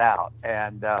blew us out,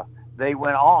 and they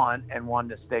went on and won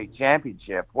the state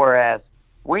championship, whereas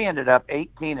we ended up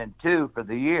 18-2 for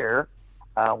the year,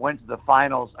 went to the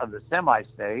finals of the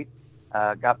semi-state,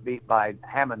 got beat by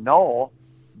Hammond Knoll,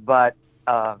 but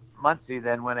Muncie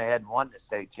then went ahead and won the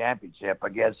state championship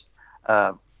against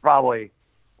probably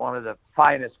one of the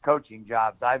finest coaching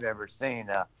jobs I've ever seen.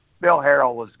 Bill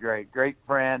Harrell was great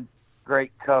friend,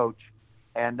 great coach.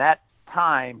 And that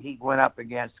time he went up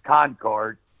against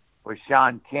Concord with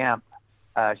Sean Kemp.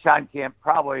 Sean Kemp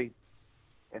probably,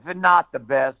 if not the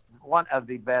best, one of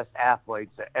the best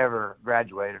athletes that ever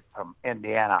graduated from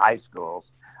Indiana high schools,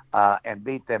 and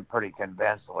beat them pretty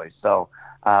convincingly. So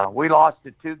we lost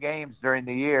to 2 games during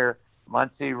the year,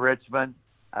 Muncie, Richmond.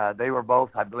 They were both,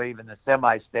 I believe, in the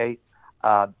semi-state,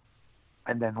 and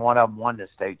then one of them won the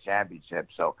state championship.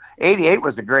 So 88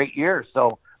 was a great year.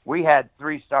 So we had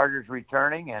 3 starters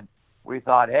returning, and we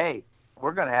thought, hey,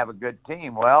 we're going to have a good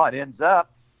team. Well, it ends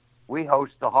up we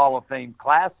host the Hall of Fame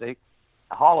Classic.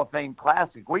 The Hall of Fame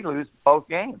Classic, we lose both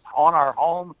games on our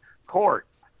home court.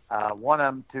 One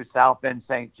of them to South Bend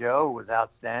St. Joe was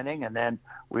outstanding, and then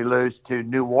we lose to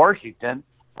New Washington,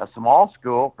 a small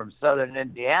school from southern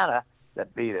Indiana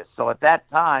that beat us. So at that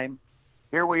time,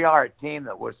 here we are, a team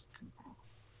that was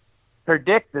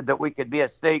predicted that we could be a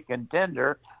state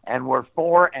contender, and we're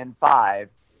 4-5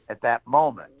 at that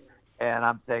moment. And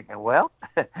I'm thinking, well,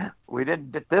 we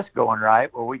didn't get this going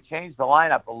right. Well, we changed the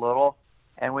lineup a little,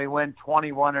 and we win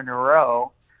 21 in a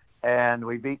row, and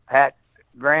we beat Pat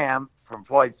Graham from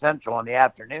Floyd Central in the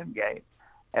afternoon game.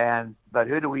 But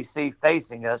who do we see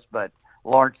facing us but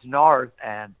Lawrence North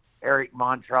and Eric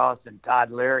Montross and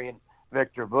Todd Leary and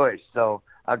Victor Bush. So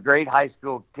a great high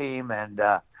school team, and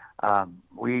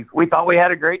we thought we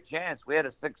had a great chance. We had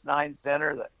a 6'9"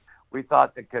 center that we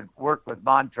thought that could work with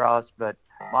Montross, but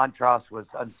Montross was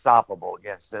unstoppable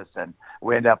against us, and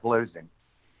we ended up losing.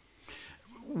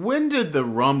 When did the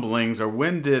rumblings, or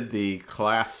when did the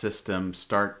class system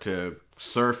start to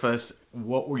surface?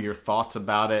 What were your thoughts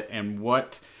about it, and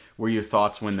what were your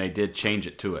thoughts when they did change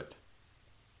it to it?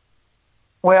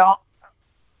 Well,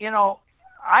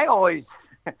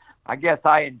 I guess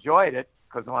I enjoyed it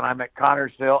because when I'm at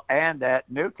Connorsville and at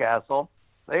Newcastle,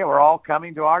 they were all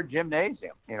coming to our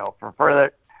gymnasium.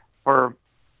 For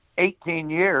 18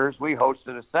 years, we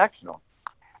hosted a sectional.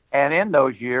 And in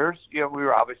those years, we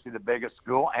were obviously the biggest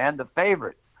school and the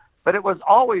favorite. But it was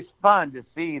always fun to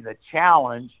see the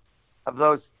challenge of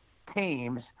those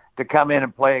teams to come in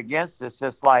and play against us,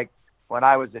 just like when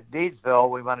I was at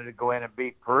Deedsville, we wanted to go in and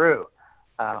beat Peru.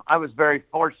 I was very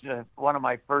fortunate. One of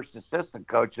my first assistant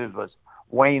coaches was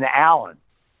Wayne Allen,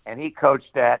 and he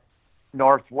coached at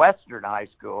Northwestern High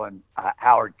School in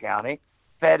Howard County,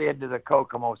 fed into the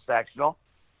Kokomo sectional,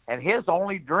 and his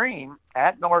only dream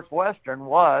at Northwestern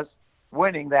was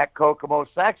winning that Kokomo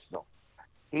sectional.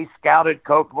 He scouted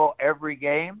Kokomo every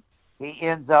game. He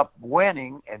ends up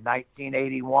winning in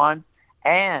 1981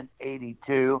 and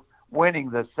 82,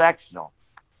 winning the sectional.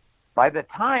 By the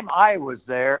time I was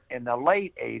there in the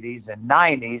late 80s and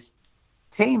 90s,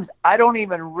 teams, I don't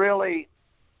even really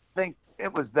think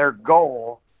it was their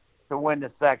goal to win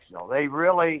the sectional. They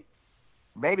really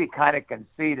maybe kind of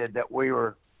conceded that we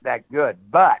were that good.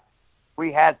 But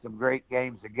we had some great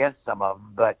games against some of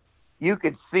them. But you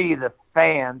could see the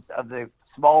fans of the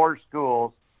smaller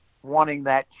schools wanting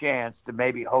that chance to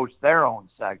maybe host their own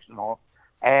sectional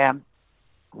and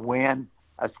win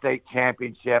a state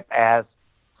championship, as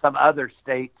some other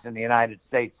states in the United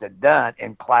States had done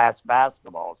in class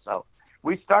basketball. So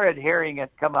we started hearing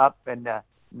it come up in the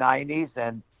 90s,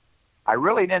 and I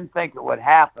really didn't think it would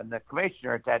happen. The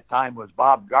commissioner at that time was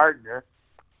Bob Gardner.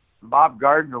 Bob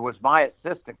Gardner was my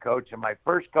assistant coach in my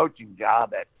first coaching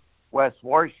job at West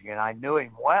Washington. I knew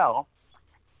him well,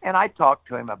 and I talked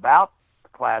to him about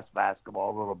class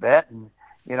basketball a little bit, and,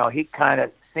 you know, he kind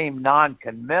of seemed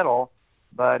non-committal.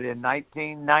 But in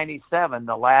 1997,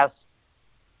 the last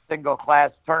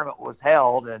single-class tournament was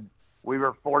held, and we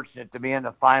were fortunate to be in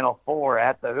the Final Four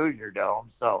at the Hoosier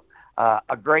Dome. So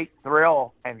a great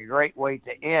thrill and a great way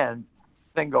to end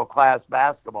single-class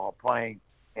basketball, playing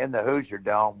in the Hoosier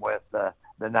Dome with the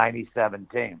 97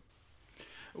 team.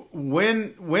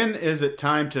 When is it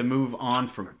time to move on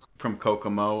from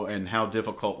Kokomo, and how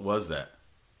difficult was that?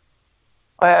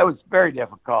 It was very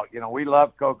difficult. You know, we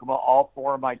loved Kokomo. All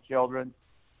four of my children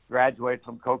graduated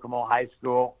from Kokomo High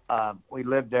School. We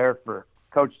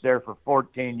coached there for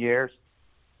 14 years,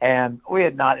 and we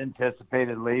had not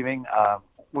anticipated leaving.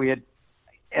 We had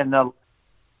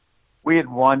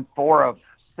won 4 of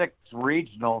 6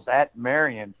 regionals at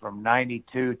Marion from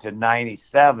 92 to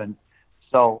 97.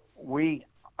 So we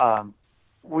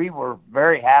were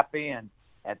very happy, and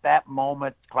at that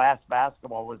moment, class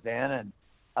basketball was in, and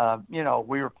you know,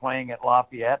 we were playing at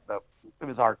Lafayette, but it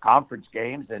was our conference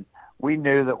games, and we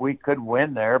knew that we could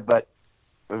win there. But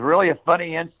it was really a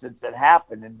funny instance that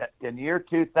happened in the year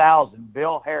 2000.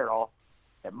 Bill Harrell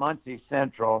at Muncie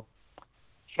Central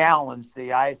challenged the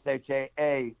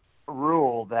ISHAA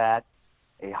rule that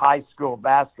a high school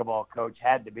basketball coach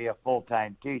had to be a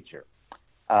full-time teacher,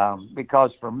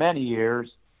 because for many years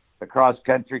the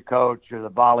cross-country coach or the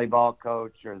volleyball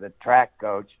coach or the track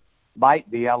coach might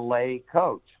be a lay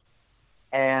coach.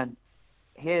 And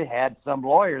he had some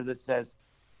lawyer that says,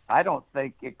 I don't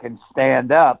think it can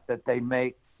stand up that they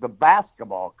make the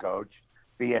basketball coach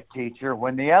be a teacher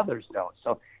when the others don't.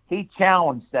 So he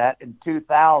challenged that in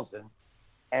 2000,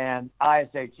 and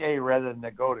ISHA, rather than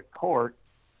to go to court,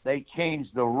 they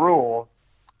changed the rule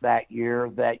that year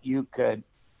that you could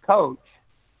coach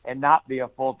and not be a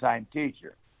full-time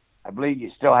teacher. I believe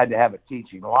you still had to have a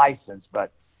teaching license,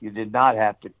 but you did not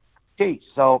have to teach.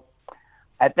 So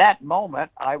at that moment,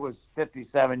 I was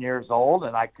 57 years old,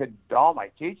 and I couldn't draw my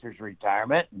teacher's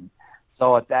retirement. And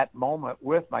so at that moment,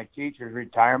 with my teacher's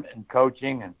retirement and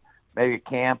coaching and maybe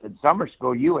camp and summer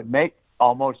school, you would make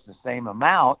almost the same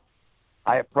amount.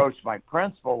 I approached my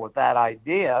principal with that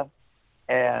idea,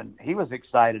 and he was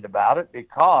excited about it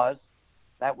because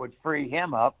that would free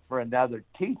him up for another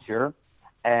teacher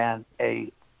and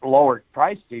a lower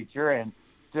price teacher and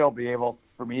still be able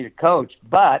for me to coach.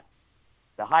 But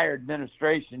the higher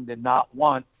administration did not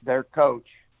want their coach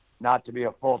not to be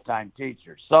a full-time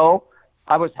teacher. So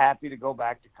I was happy to go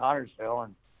back to Connersville.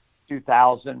 In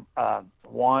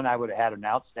 2001, I would have had an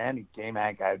outstanding team. I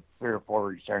think I had 3 or 4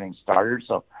 returning starters,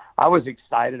 so I was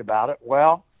excited about it.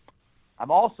 Well, I'm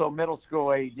also middle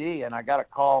school AD, and I got a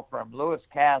call from Lewis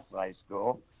Cass High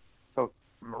School. So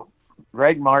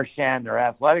Greg Marchand, their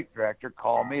athletic director,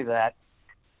 called me that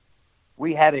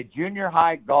we had a junior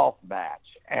high golf match,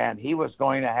 and he was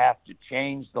going to have to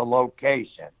change the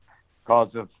location because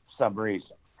of some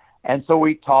reason. And so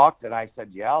we talked, and I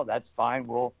said, yeah, that's fine.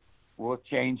 We'll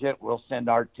change it. We'll send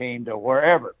our team to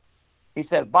wherever. He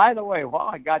said, by the way, while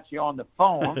I got you on the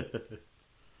phone,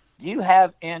 do you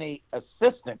have any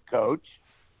assistant coach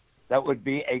that would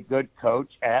be a good coach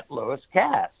at Lewis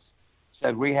Cass?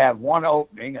 Said, we have one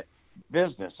opening, a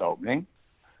business opening.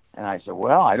 And I said,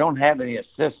 well, I don't have any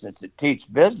assistants that teach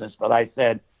business, but I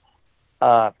said,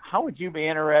 how would you be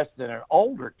interested in an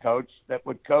older coach that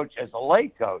would coach as a lay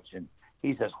coach? And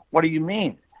he says, what do you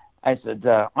mean? I said,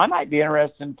 I might be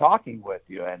interested in talking with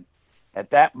you. And at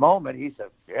that moment, he said,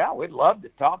 yeah, we'd love to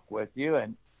talk with you.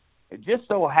 And it just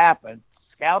so happened,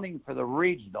 scouting for the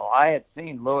regional, I had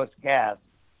seen Lewis Cass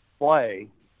play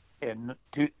in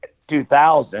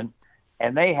 2000,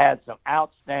 and they had some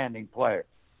outstanding players.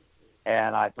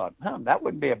 And I thought, that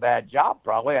wouldn't be a bad job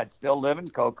probably. I'd still live in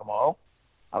Kokomo.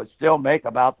 I would still make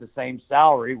about the same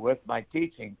salary with my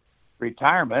teaching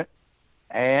retirement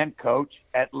and coach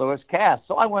at Lewis Cass.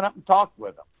 So I went up and talked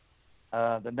with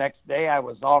him. The next day I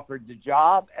was offered the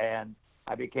job, and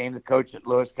I became the coach at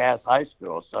Lewis Cass High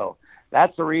School. So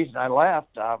that's the reason I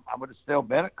left. I would have still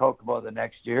been at Kokomo the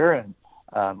next year and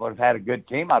would have had a good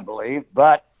team, I believe.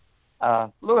 But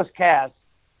Lewis Cass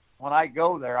when I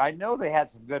go there, I know they had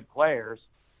some good players,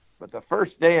 but the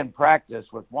first day in practice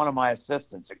with one of my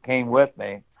assistants that came with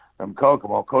me from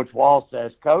Kokomo, Coach Wall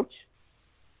says, "Coach,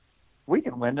 we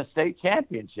can win the state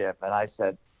championship." And I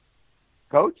said,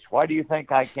 "Coach, why do you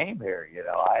think I came here?"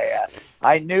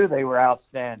 I knew they were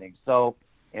outstanding. So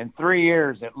in 3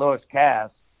 years at Lewis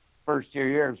Cass, first 2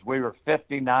 years, we were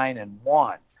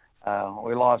 59-1.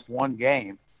 We lost one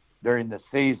game during the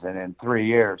season in 3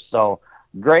 years. So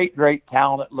great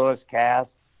talent at Lewis Cass.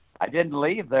 I didn't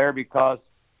leave there because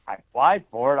I applied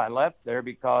for it. I left there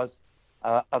because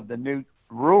of the new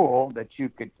rule that you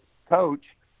could coach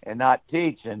and not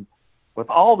teach. And with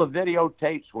all the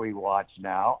videotapes we watch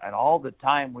now and all the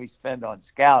time we spend on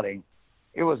scouting,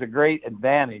 it was a great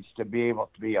advantage to be able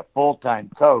to be a full-time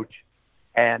coach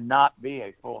and not be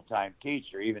a full-time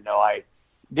teacher, even though I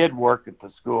did work at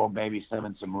the school, maybe some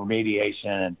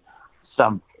remediation and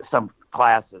some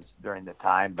classes during the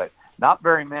time, but not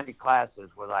very many classes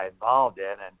was I involved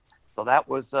in. And so that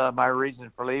was my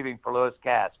reason for leaving for Lewis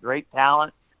Cass. Great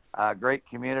talent, great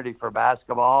community for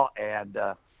basketball, and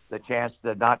the chance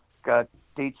to not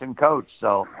teach and coach.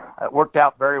 So it worked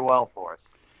out very well for us.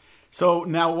 So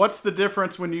now what's the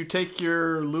difference when you take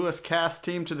your Lewis Cass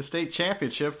team to the state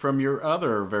championship from your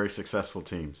other very successful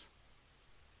teams?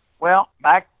 Well,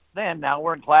 back then, now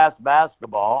we're in class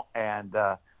basketball, and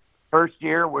first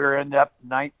year we end up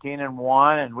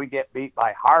 19-1, and we get beat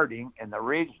by Harding in the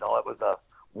regional. It was a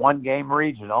one-game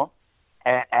regional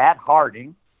at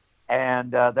Harding,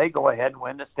 and they go ahead and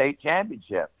win the state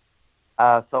championship.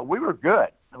 So we were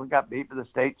good. We got beat for the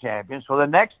state champions. So the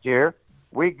next year,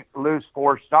 we lose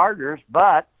 4 starters,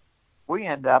 but we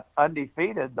end up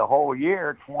undefeated the whole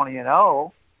year,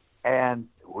 20-0, and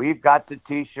we've got the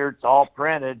T-shirts all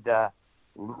printed,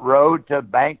 Road to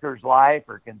Banker's Life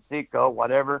or Conseco,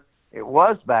 whatever it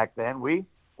was back then. We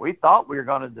thought we were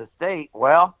going to the state.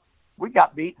 Well, we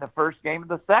got beat in the first game of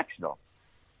the sectional.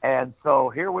 And so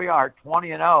here we are,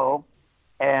 20-0,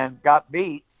 and got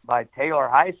beat by Taylor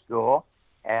High School,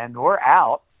 and we're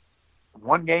out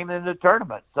one game in the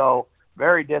tournament. So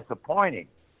very disappointing.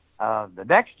 The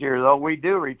next year, though, we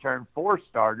do return 4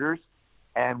 starters,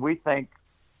 and we think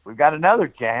we've got another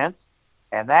chance.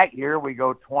 And that year we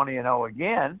go 20-0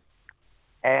 again,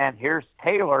 and here's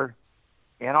Taylor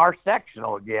in our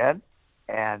sectional again.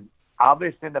 And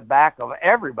obviously in the back of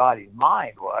everybody's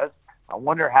mind was, I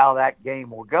wonder how that game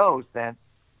will go, since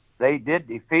they did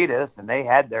defeat us and they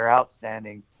had their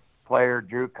outstanding player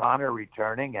Drew Connor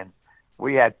returning, and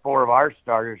we had 4 of our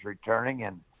starters returning,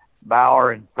 and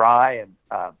Bauer and Fry and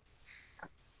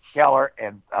Keller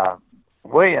and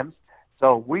Williams.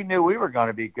 So we knew we were going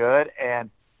to be good, and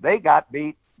they got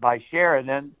beat by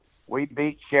Sheridan. We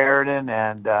beat Sheridan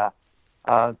and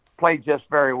played just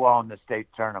very well in the state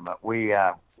tournament. We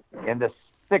in the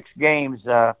 6 games,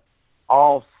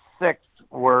 all 6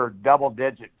 were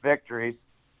double-digit victories,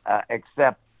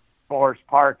 except Forest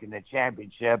Park in the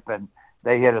championship, and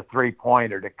they hit a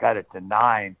 3-pointer to cut it to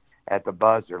 9 at the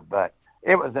buzzer. But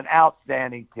it was an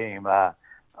outstanding team.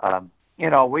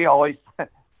 We always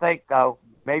think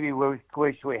maybe we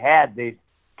wish we had the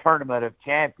Tournament of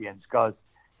Champions, because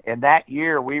in that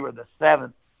year we were the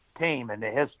 7th team in the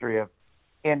history of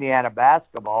Indiana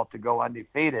basketball to go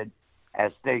undefeated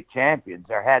as state champions.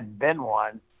 There hadn't been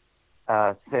one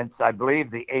since, I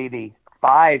believe, the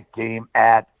 85 team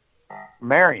at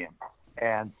Marion.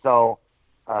 And so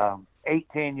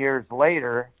 18 years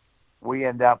later, we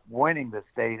end up winning the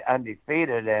state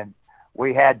undefeated, and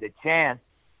we had the chance,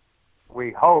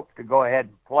 we hoped, to go ahead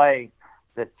and play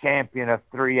the champion of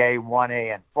 3A,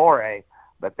 1A, and 4A,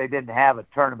 but they didn't have a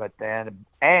tournament then.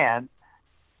 And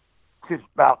just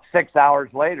about 6 hours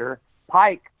later,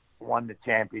 Pike won the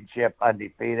championship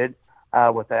undefeated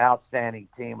with an outstanding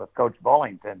team with Coach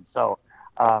Bullington. So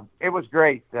it was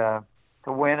great to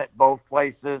win at both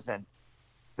places, and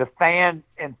the fan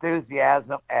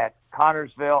enthusiasm at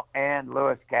Connorsville and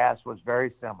Lewis Cass was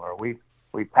very similar.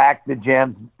 We packed the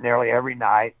gyms nearly every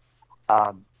night.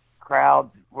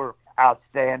 Crowds were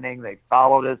outstanding. They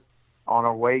followed us on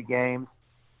our away games.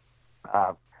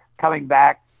 Coming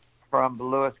back from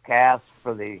Lewis Cass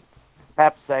for the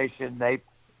pep station,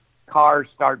 cars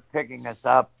started picking us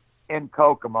up in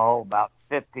Kokomo, about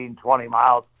 15, 20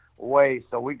 miles away.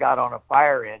 So we got on a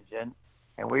fire engine,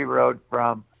 and we rode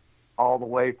all the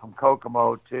way from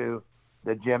Kokomo to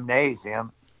the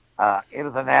gymnasium. It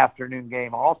was an afternoon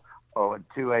game also in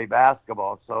 2A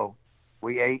basketball. So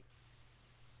we ate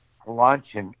lunch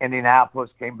in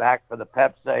Indianapolis, came back for the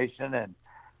pep station, and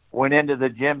went into the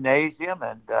gymnasium.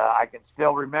 And I can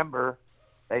still remember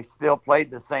they still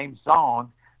played the same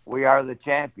song, "We Are the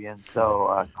Champions."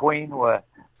 So Queen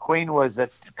Queen was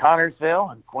at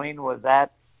Connersville, and Queen was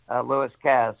at Lewis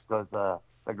Cass, was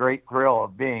the great thrill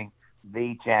of being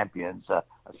the champions,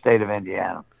 state of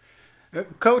Indiana.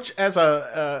 Coach, as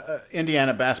a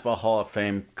Indiana Basketball Hall of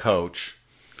Fame coach,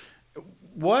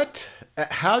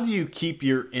 how do you keep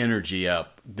your energy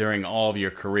up during all of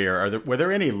your career? Were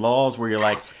there any lulls where you're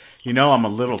like, I'm a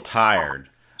little tired,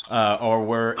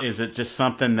 or is it just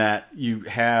something that you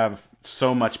have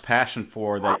so much passion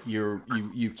for that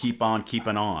you keep on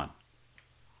keeping on?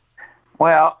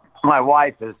 Well, my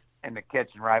wife is in the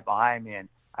kitchen right behind me, and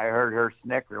I heard her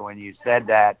snicker when you said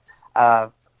that.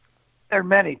 There are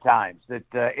many times that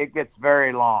it gets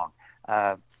very long.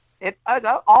 It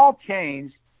all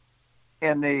changed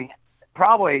in the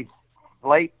probably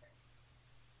late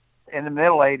in the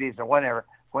middle 80s or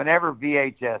whenever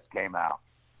VHS came out.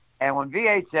 And when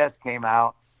VHS came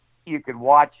out, you could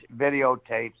watch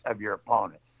videotapes of your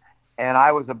opponents. And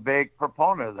I was a big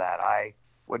proponent of that. I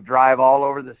would drive all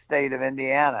over the state of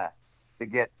Indiana to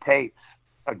get tapes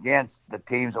against the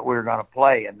teams that we were going to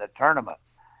play in the tournament.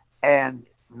 And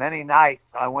many nights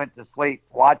I went to sleep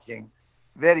watching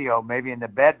video, maybe in the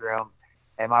bedroom,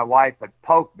 and my wife would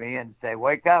poke me and say,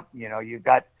 "Wake up,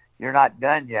 you're not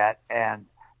done yet." And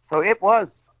so it was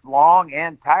long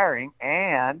and tiring.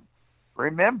 And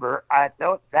remember, at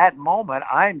that moment,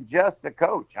 I'm just a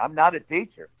coach. I'm not a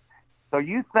teacher. So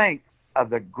you think of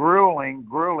the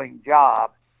grueling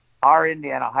job our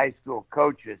Indiana high school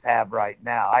coaches have right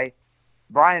now.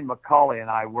 Brian McCulley and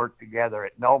I worked together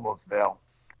at Noblesville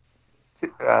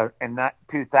in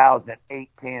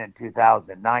 2018 and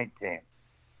 2019.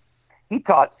 He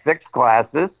taught 6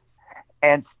 classes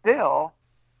and still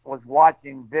was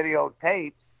watching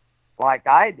videotapes like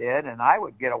I did, and I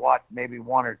would get to watch maybe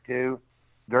 1 or 2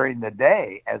 during the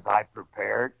day as I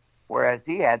prepared, whereas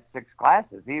he had 6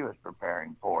 classes he was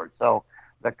preparing for. So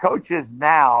the coaches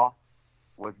now,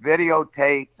 with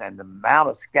videotapes and the amount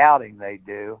of scouting they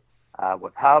do,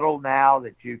 with Huddle now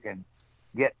that you can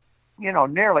get,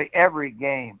 nearly every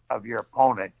game of your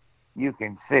opponent you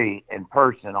can see in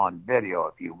person on video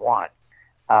if you want.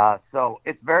 So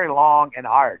it's very long and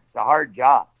hard. It's a hard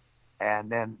job. And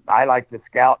then I like to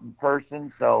scout in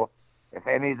person. So if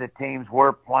any of the teams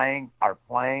are playing,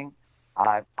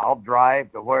 I'll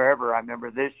drive to wherever. I remember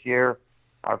this year,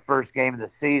 our first game of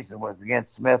the season was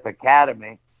against Smith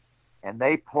Academy, and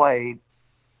they played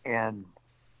in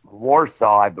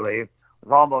Warsaw, I believe. It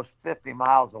was almost 50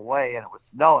 miles away, and it was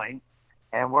snowing.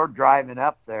 And we're driving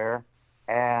up there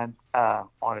and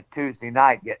on a Tuesday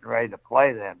night getting ready to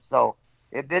play them. So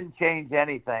it didn't change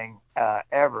anything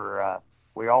ever.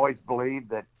 We always believed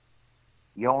that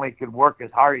you only could work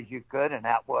as hard as you could, and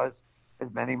that was as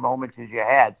many moments as you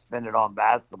had, spend it on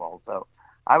basketball. So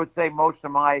I would say most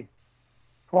of my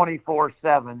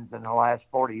 24/7s in the last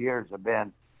 40 years have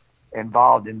been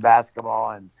involved in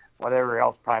basketball, and whatever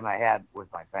else time I had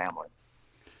with my family.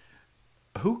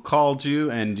 Who called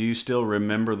you, and do you still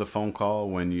remember the phone call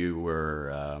when you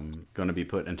were going to be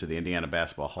put into the Indiana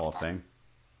Basketball Hall of Fame?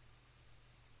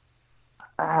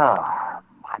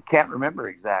 I can't remember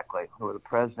exactly who the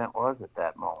president was at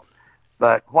that moment.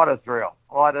 But what a thrill.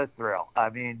 What a thrill. I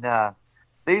mean,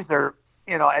 these are,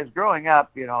 as growing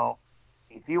up,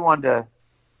 if you wanted to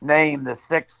name the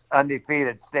 6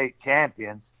 undefeated state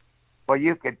champions, well,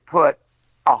 you could put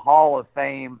a Hall of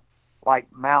Fame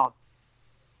like Mount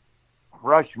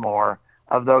Rushmore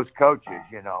of those coaches.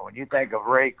 When you think of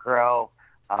Ray Crow,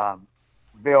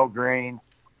 Bill Green,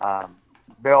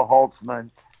 Bill Holtzman,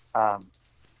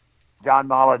 John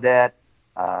Maladette,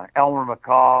 Elmer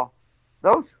McCall,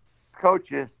 those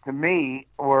coaches to me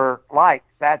were like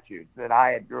statues that I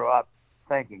had grew up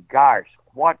thinking, gosh,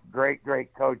 what great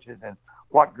coaches and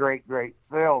what great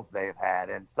thrills they've had.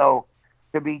 And so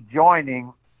to be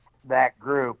joining that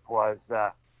group was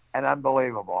an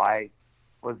unbelievable. I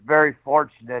was very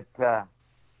fortunate. Some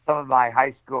of my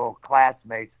high school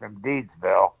classmates from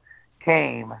Deedsville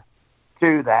came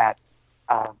to that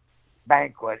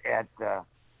banquet at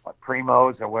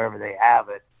Primo's or wherever they have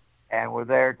it, and were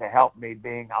there to help me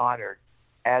being honored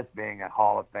as being a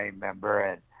Hall of Fame member.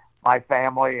 And my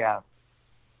family,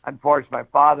 unfortunately, my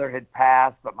father had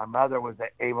passed, but my mother was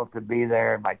able to be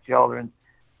there, and my children.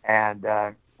 And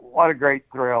what a great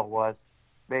thrill was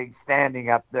standing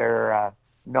up there,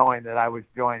 knowing that I was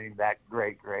joining that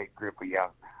great group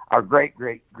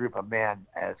of men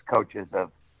as coaches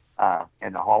of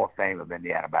in the Hall of Fame of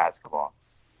Indiana basketball.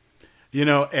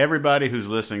 Everybody who's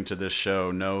listening to this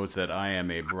show knows that I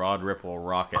am a Broad Ripple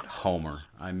Rocket homer.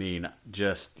 I mean,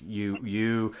 just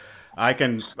I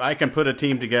can put a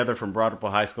team together from Broad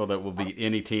Ripple High School that will beat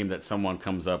any team that someone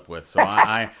comes up with. So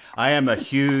I am a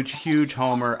huge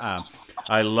homer.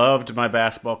 I loved my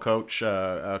basketball coach,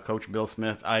 Coach Bill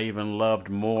Smith. I even loved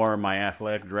more my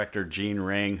athletic director, Gene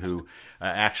Ring, who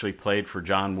actually played for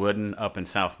John Wooden up in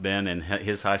South Bend in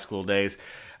his high school days.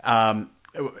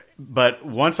 But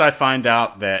once I find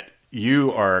out that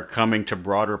you are coming to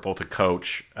Broad Ripple to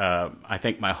coach, I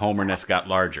think my homerness got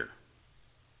larger.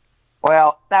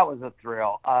 Well, that was a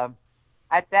thrill.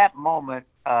 At that moment,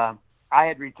 I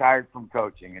had retired from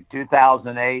coaching. In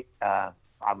 2008, I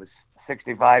was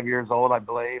 65 years old, I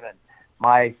believe, and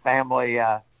my family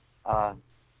and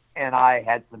I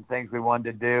had some things we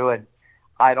wanted to do, and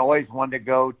I'd always wanted to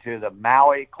go to the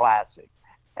Maui Classic.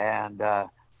 And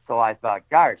so I thought,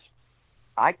 gosh,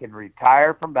 I can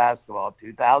retire from basketball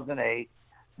 2008,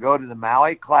 go to the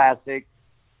Maui Classic,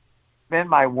 spend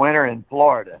my winter in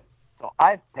Florida. So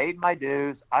I've paid my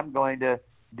dues. I'm going to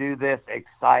do this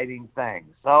exciting thing.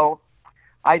 So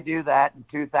I do that in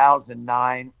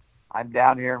 2009. I'm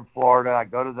down here in Florida. I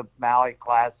go to the Maui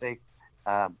Classic,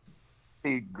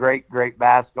 see great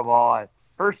basketball.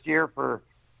 First year for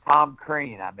Tom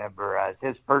Crean, I remember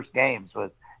his first games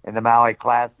was in the Maui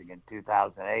Classic in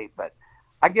 2008. But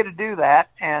I get to do that,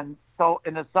 and so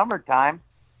in the summertime,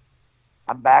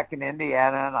 I'm back in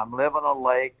Indiana, and I'm living on a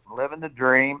lake, living the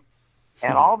dream,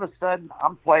 and all of a sudden,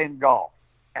 I'm playing golf.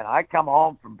 And I come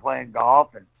home from playing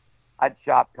golf, and I'd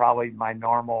shot probably my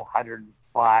normal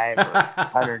 105 or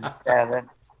 107,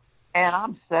 and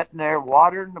I'm sitting there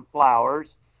watering the flowers,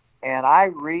 and I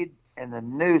read in the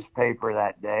newspaper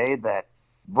that day that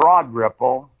Broad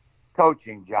Ripple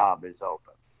coaching job is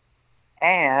open.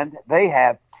 And they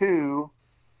have 2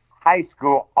 high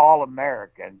school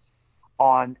All-Americans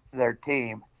on their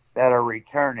team that are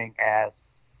returning as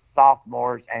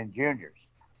sophomores and juniors.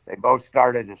 They both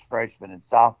started as freshmen and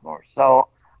sophomores. So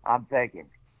I'm thinking,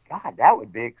 God, that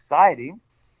would be exciting.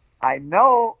 I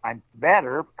know I'm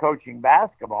better coaching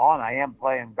basketball than I am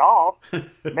playing golf.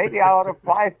 Maybe I ought to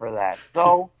apply for that.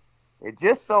 So it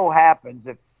just so happens,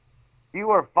 if you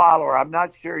were a follower, I'm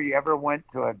not sure you ever went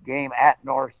to a game at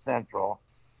North Central,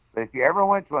 but if you ever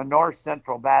went to a North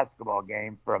Central basketball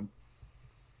game from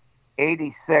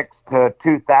 86 to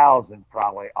 2000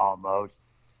 probably almost,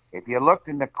 if you looked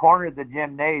in the corner of the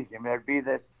gymnasium, there'd be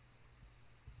this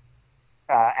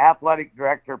athletic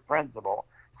director principal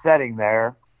sitting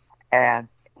there, and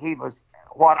he was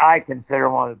what I consider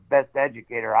one of the best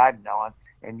educator I've known,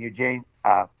 in Eugene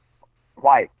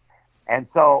White. And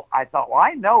so I thought, well,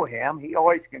 I know him. He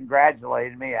always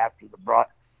congratulated me after the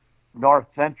North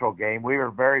Central game. We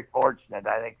were very fortunate.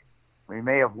 I think we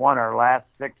may have won our last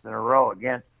 6 in a row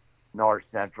against North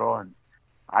Central, and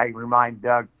I remind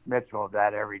Doug Mitchell of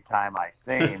that every time I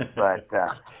see him. But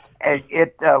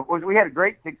we had a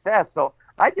great success. So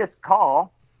I just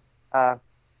call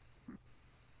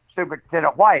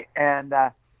Superintendent White, and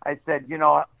I said,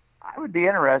 I would be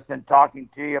interested in talking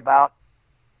to you about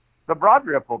the Broad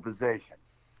Ripple position.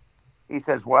 He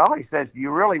says, do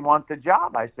you really want the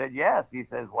job? I said, yes. He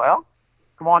says, well,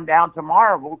 come on down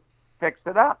tomorrow. We'll fix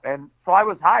it up. And so I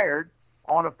was hired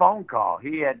on a phone call.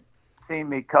 He had seen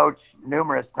me coach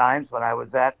numerous times when I was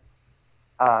at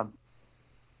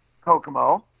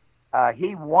Kokomo.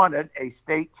 He wanted a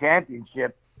state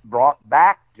championship brought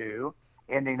back to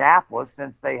Indianapolis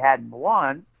since they hadn't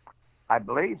won, I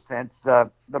believe, since the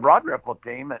Broad Ripple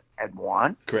team had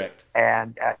won. Correct.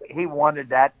 And he wanted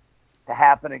that to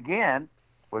happen again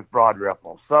with Broad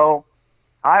Ripple. So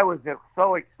I was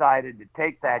so excited to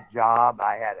take that job.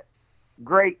 I had a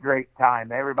great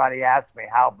time. Everybody asked me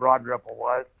how Broad Ripple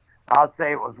was. I'll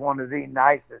say it was one of the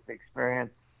nicest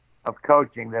experiences of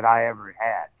coaching that I ever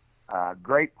had.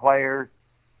 Great players,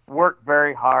 worked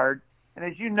very hard. And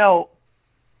as you know,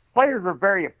 players were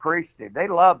very appreciative. They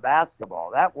loved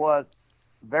basketball. That was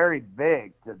very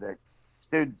big to the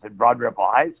students at Broad Ripple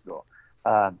High School.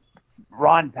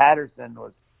 Ron Patterson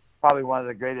was probably one of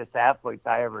the greatest athletes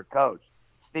I ever coached.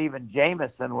 Stephen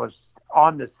Jameson was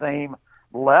on the same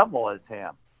level as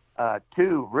him.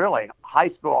 2 really high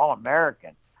school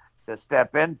All-Americans to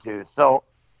step into. So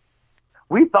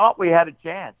we thought we had a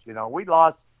chance. We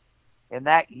lost in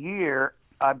that year,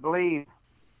 I believe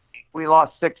we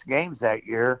lost 6 games that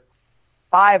year.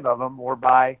 5 of them were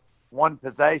by 1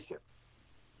 possession.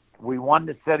 We won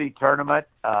the city tournament,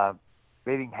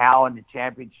 beating Howe in the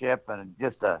championship, and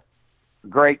just a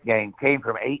great game. Came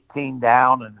from 18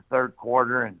 down in the third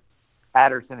quarter, and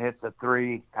Patterson hits a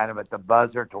 3 kind of at the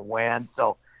buzzer to win.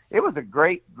 So it was a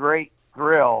great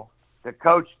thrill to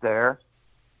coach there.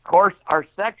 Of course, our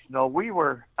sectional, we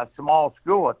were a small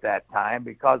school at that time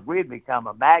because we had become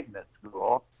a magnet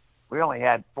school. We only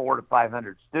had 400 to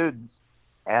 500 students,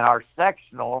 and our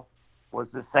sectional was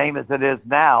the same as it is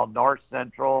now: North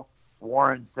Central,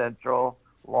 Warren Central,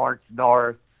 Lawrence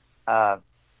North,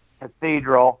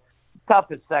 Cathedral,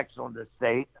 toughest sectional in the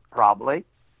state, probably,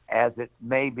 as it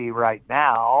may be right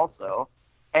now also.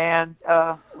 And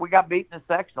we got beaten in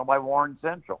sectional by Warren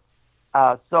Central.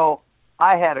 So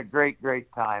I had a great,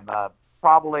 great time.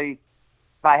 Probably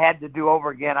if I had to do over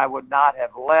again, I would not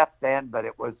have left then, but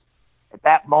it was, at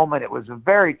that moment, it was a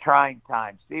very trying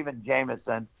time. Stephen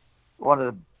Jameson, one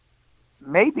of the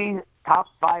maybe top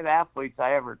 5 athletes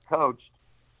I ever coached,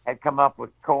 had come up with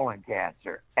colon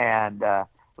cancer and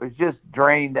was just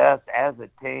drained us as a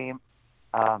team.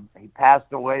 He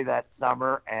passed away that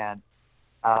summer, and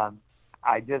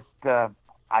I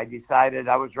decided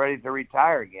I was ready to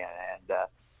retire again, and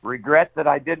regret that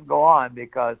I didn't go on,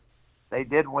 because they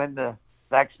did win the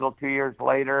sectional 2 years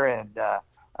later, and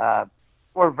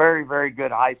we're very, very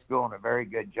good high school and a very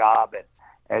good job. And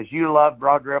as you love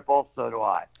Broad Ripple, so do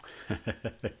I.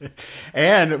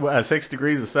 And 6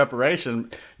 degrees of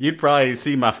separation, you'd probably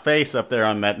see my face up there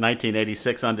on that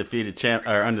 1986 undefeated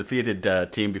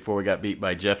team before we got beat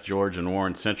by Jeff George and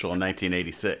Warren Central in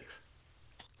 1986.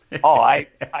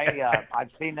 I've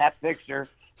seen that picture,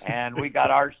 and we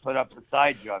got ours put up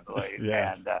beside you, I believe.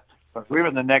 Yeah. And but we were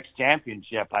in the next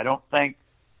championship. I don't think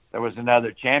there was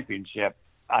another championship.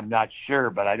 I'm not sure,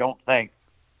 but I don't think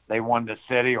they won the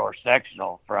city or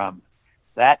sectional from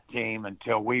that team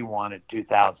until we won in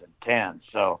 2010.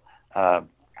 So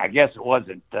I guess it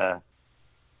wasn't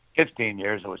 15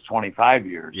 years, it was 25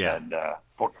 years, yeah. And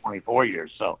 24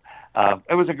 years. So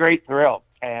it was a great thrill.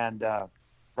 And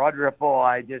Broad Ripple,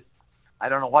 I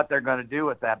don't know what they're going to do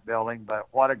with that building, but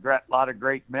what a lot of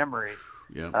great memories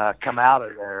come out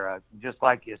of there. Just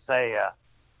like you say,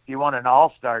 if you want an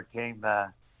all-star team,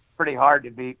 pretty hard to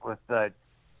beat with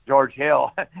George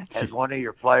Hill as one of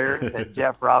your players, and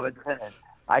Jeff Robinson, and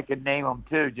I could name them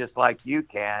too, just like you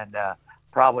can.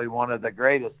 Probably one of the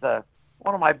greatest,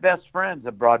 one of my best friends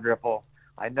at Broad Ripple.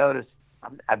 I noticed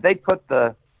they put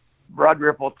the Broad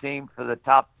Ripple team for the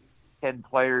top 10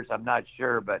 players. I'm not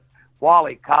sure, but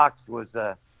Wally Cox was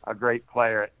a great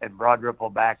player at Broad Ripple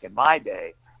back in my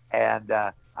day, and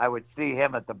I would see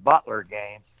him at the Butler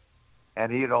games,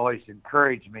 and he'd always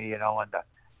encourage me, and the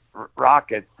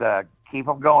Rockets, keep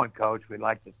them going, Coach. We'd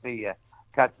like to see you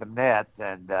cut some nets,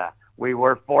 and we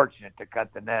were fortunate to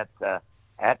cut the nets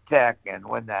at Tech and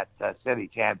win that city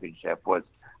championship. Was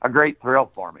a great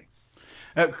thrill for me.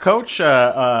 Coach,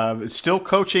 still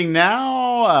coaching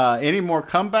now? Any more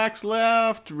comebacks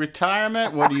left?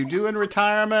 Retirement? What do you do in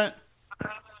retirement?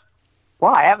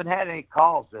 Well, I haven't had any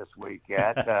calls this week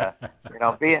yet.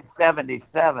 Being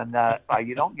 77,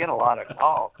 you don't get a lot of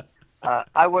calls.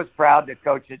 I was proud to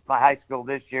coach at my high school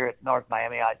this year at North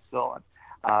Miami High School,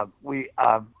 and we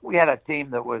had a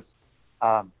team that was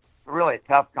really a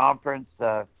tough conference.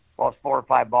 Lost 4 or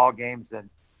 5 ball games in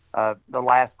the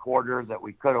last quarter that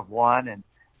we could have won, and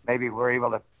maybe we were able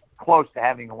to close to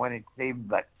having a winning team,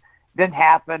 but didn't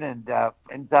happen. And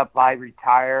ends up I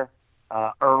retire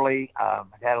early.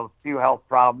 Had a few health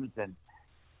problems, and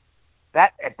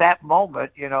that at that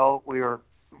moment,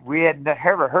 we had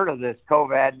never heard of this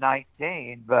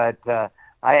COVID-19, but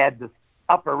I had this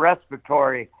upper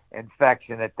respiratory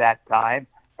infection at that time.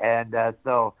 And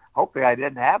so hopefully I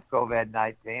didn't have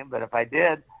COVID-19, but if I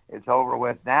did, it's over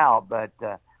with now. But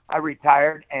I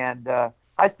retired, and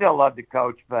I still love to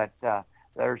coach, but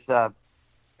there's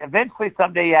eventually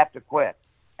someday you have to quit.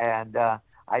 And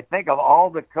I think of all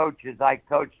the coaches I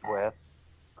coached with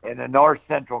in the North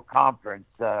Central Conference,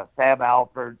 Fab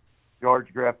Alford,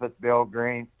 George Griffith, Bill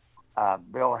Green,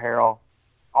 Bill Harrell,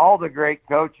 all the great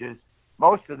coaches,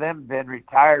 most of them have been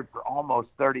retired for almost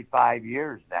 35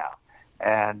 years now.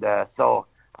 And so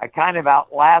I kind of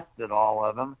outlasted all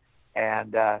of them.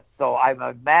 And so I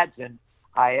imagine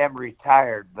I am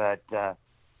retired, but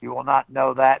you will not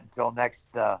know that until next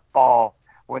fall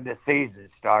when the season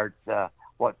starts,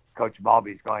 what Coach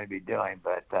Malby's going to be doing.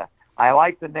 But I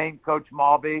like the name Coach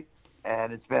Malby,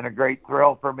 and it's been a great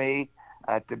thrill for me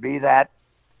to be that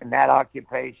in that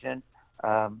occupation.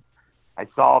 I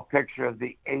saw a picture of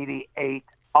the 88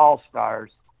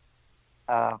 All-Stars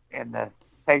in the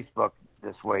Facebook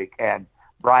this week, and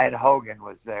Brian Hogan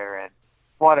was there. And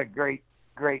what a great,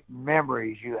 great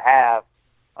memories you have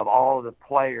of all of the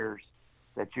players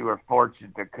that you were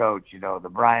fortunate to coach. The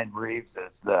Brian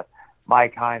Reeveses, the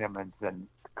Mike Heinemans, and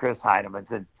Chris Heinemans,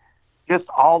 and just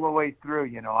all the way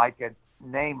through. I could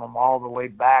name them all the way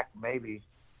back maybe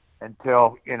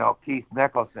until, Keith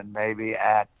Nicholson maybe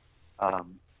at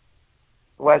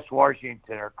West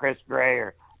Washington, or Chris Gray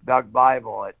or Doug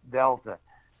Bible at Delta.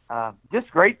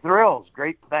 Just great thrills,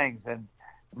 great things. And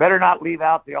better not leave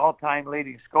out the all-time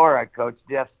leading scorer I coached,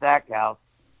 Jeff Stackhouse,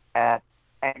 at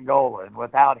Angola. And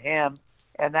without him,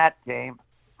 and that team,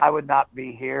 I would not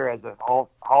be here as a Hall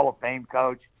of Fame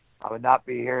coach. I would not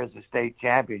be here as a state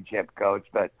championship coach.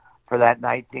 But for that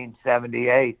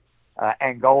 1978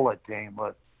 Angola team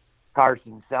with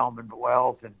Carson, Selman,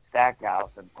 Wells, and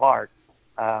Stackhouse and Clark,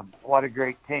 what a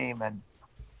great team. And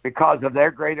because of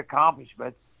their great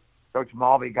accomplishments, Coach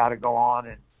Mulvey got to go on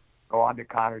to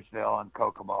Connersville and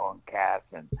Kokomo and Cass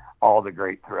and all the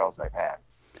great thrills they've had.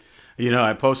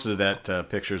 I posted that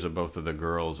pictures of both of the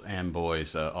girls and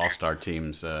boys all-star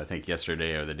teams, I think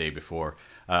yesterday or the day before.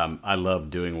 I love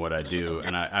doing what I do,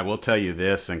 and I will tell you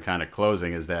this, and kind of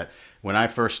closing, is that when I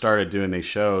first started doing these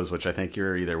shows, which I think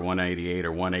you're either 188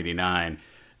 or 189,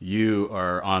 you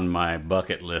are on my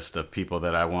bucket list of people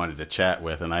that I wanted to chat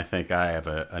with, and I think I have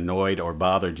annoyed or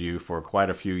bothered you for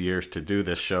quite a few years to do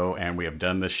this show, and we have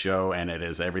done this show, and it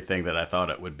is everything that I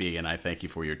thought it would be, and I thank you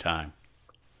for your time.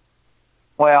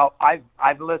 Well,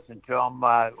 I've listened to them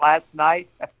last night.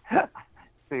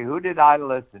 See, who did I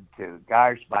listen to?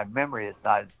 Gosh, my memory is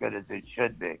not as good as it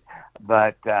should be.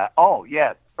 But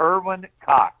yes, Irwin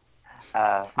Cox.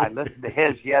 I listened to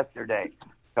his yesterday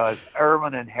because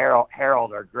Irwin and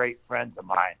Harold are great friends of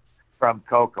mine from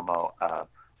Kokomo.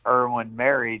 Irwin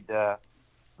married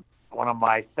one of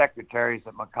my secretaries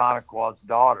at Maconaquah's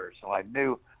daughter, so I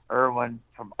knew Irwin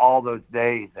from all those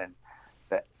days, and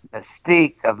the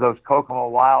mystique of those Kokomo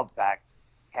Wildcats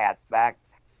back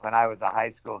when I was a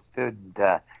high school student.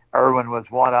 Irwin was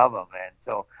one of them, and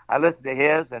so I listened to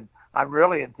his, and I'm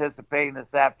really anticipating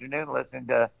this afternoon listening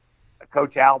to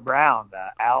Coach Al Brown.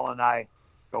 Al and I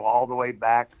go all the way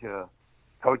back to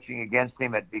coaching against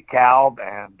him at DeKalb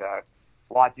and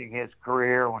watching his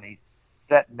career when he's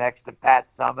sitting next to Pat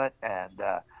Summitt, and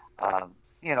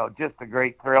just the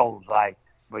great thrills. I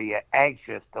be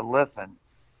anxious to listen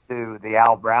to the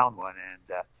Al Brown one,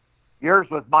 and yours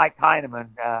with Mike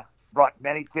Heineman brought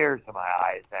many tears to my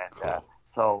eyes, and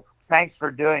so thanks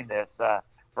for doing this.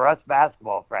 For us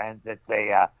basketball fans, it's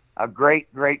a great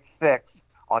fix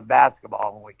on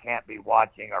basketball when we can't be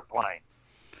watching or playing.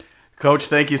 Coach,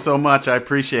 thank you so much. I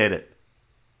appreciate it.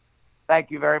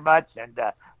 Thank you very much, and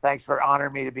thanks for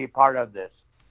honoring me to be part of this.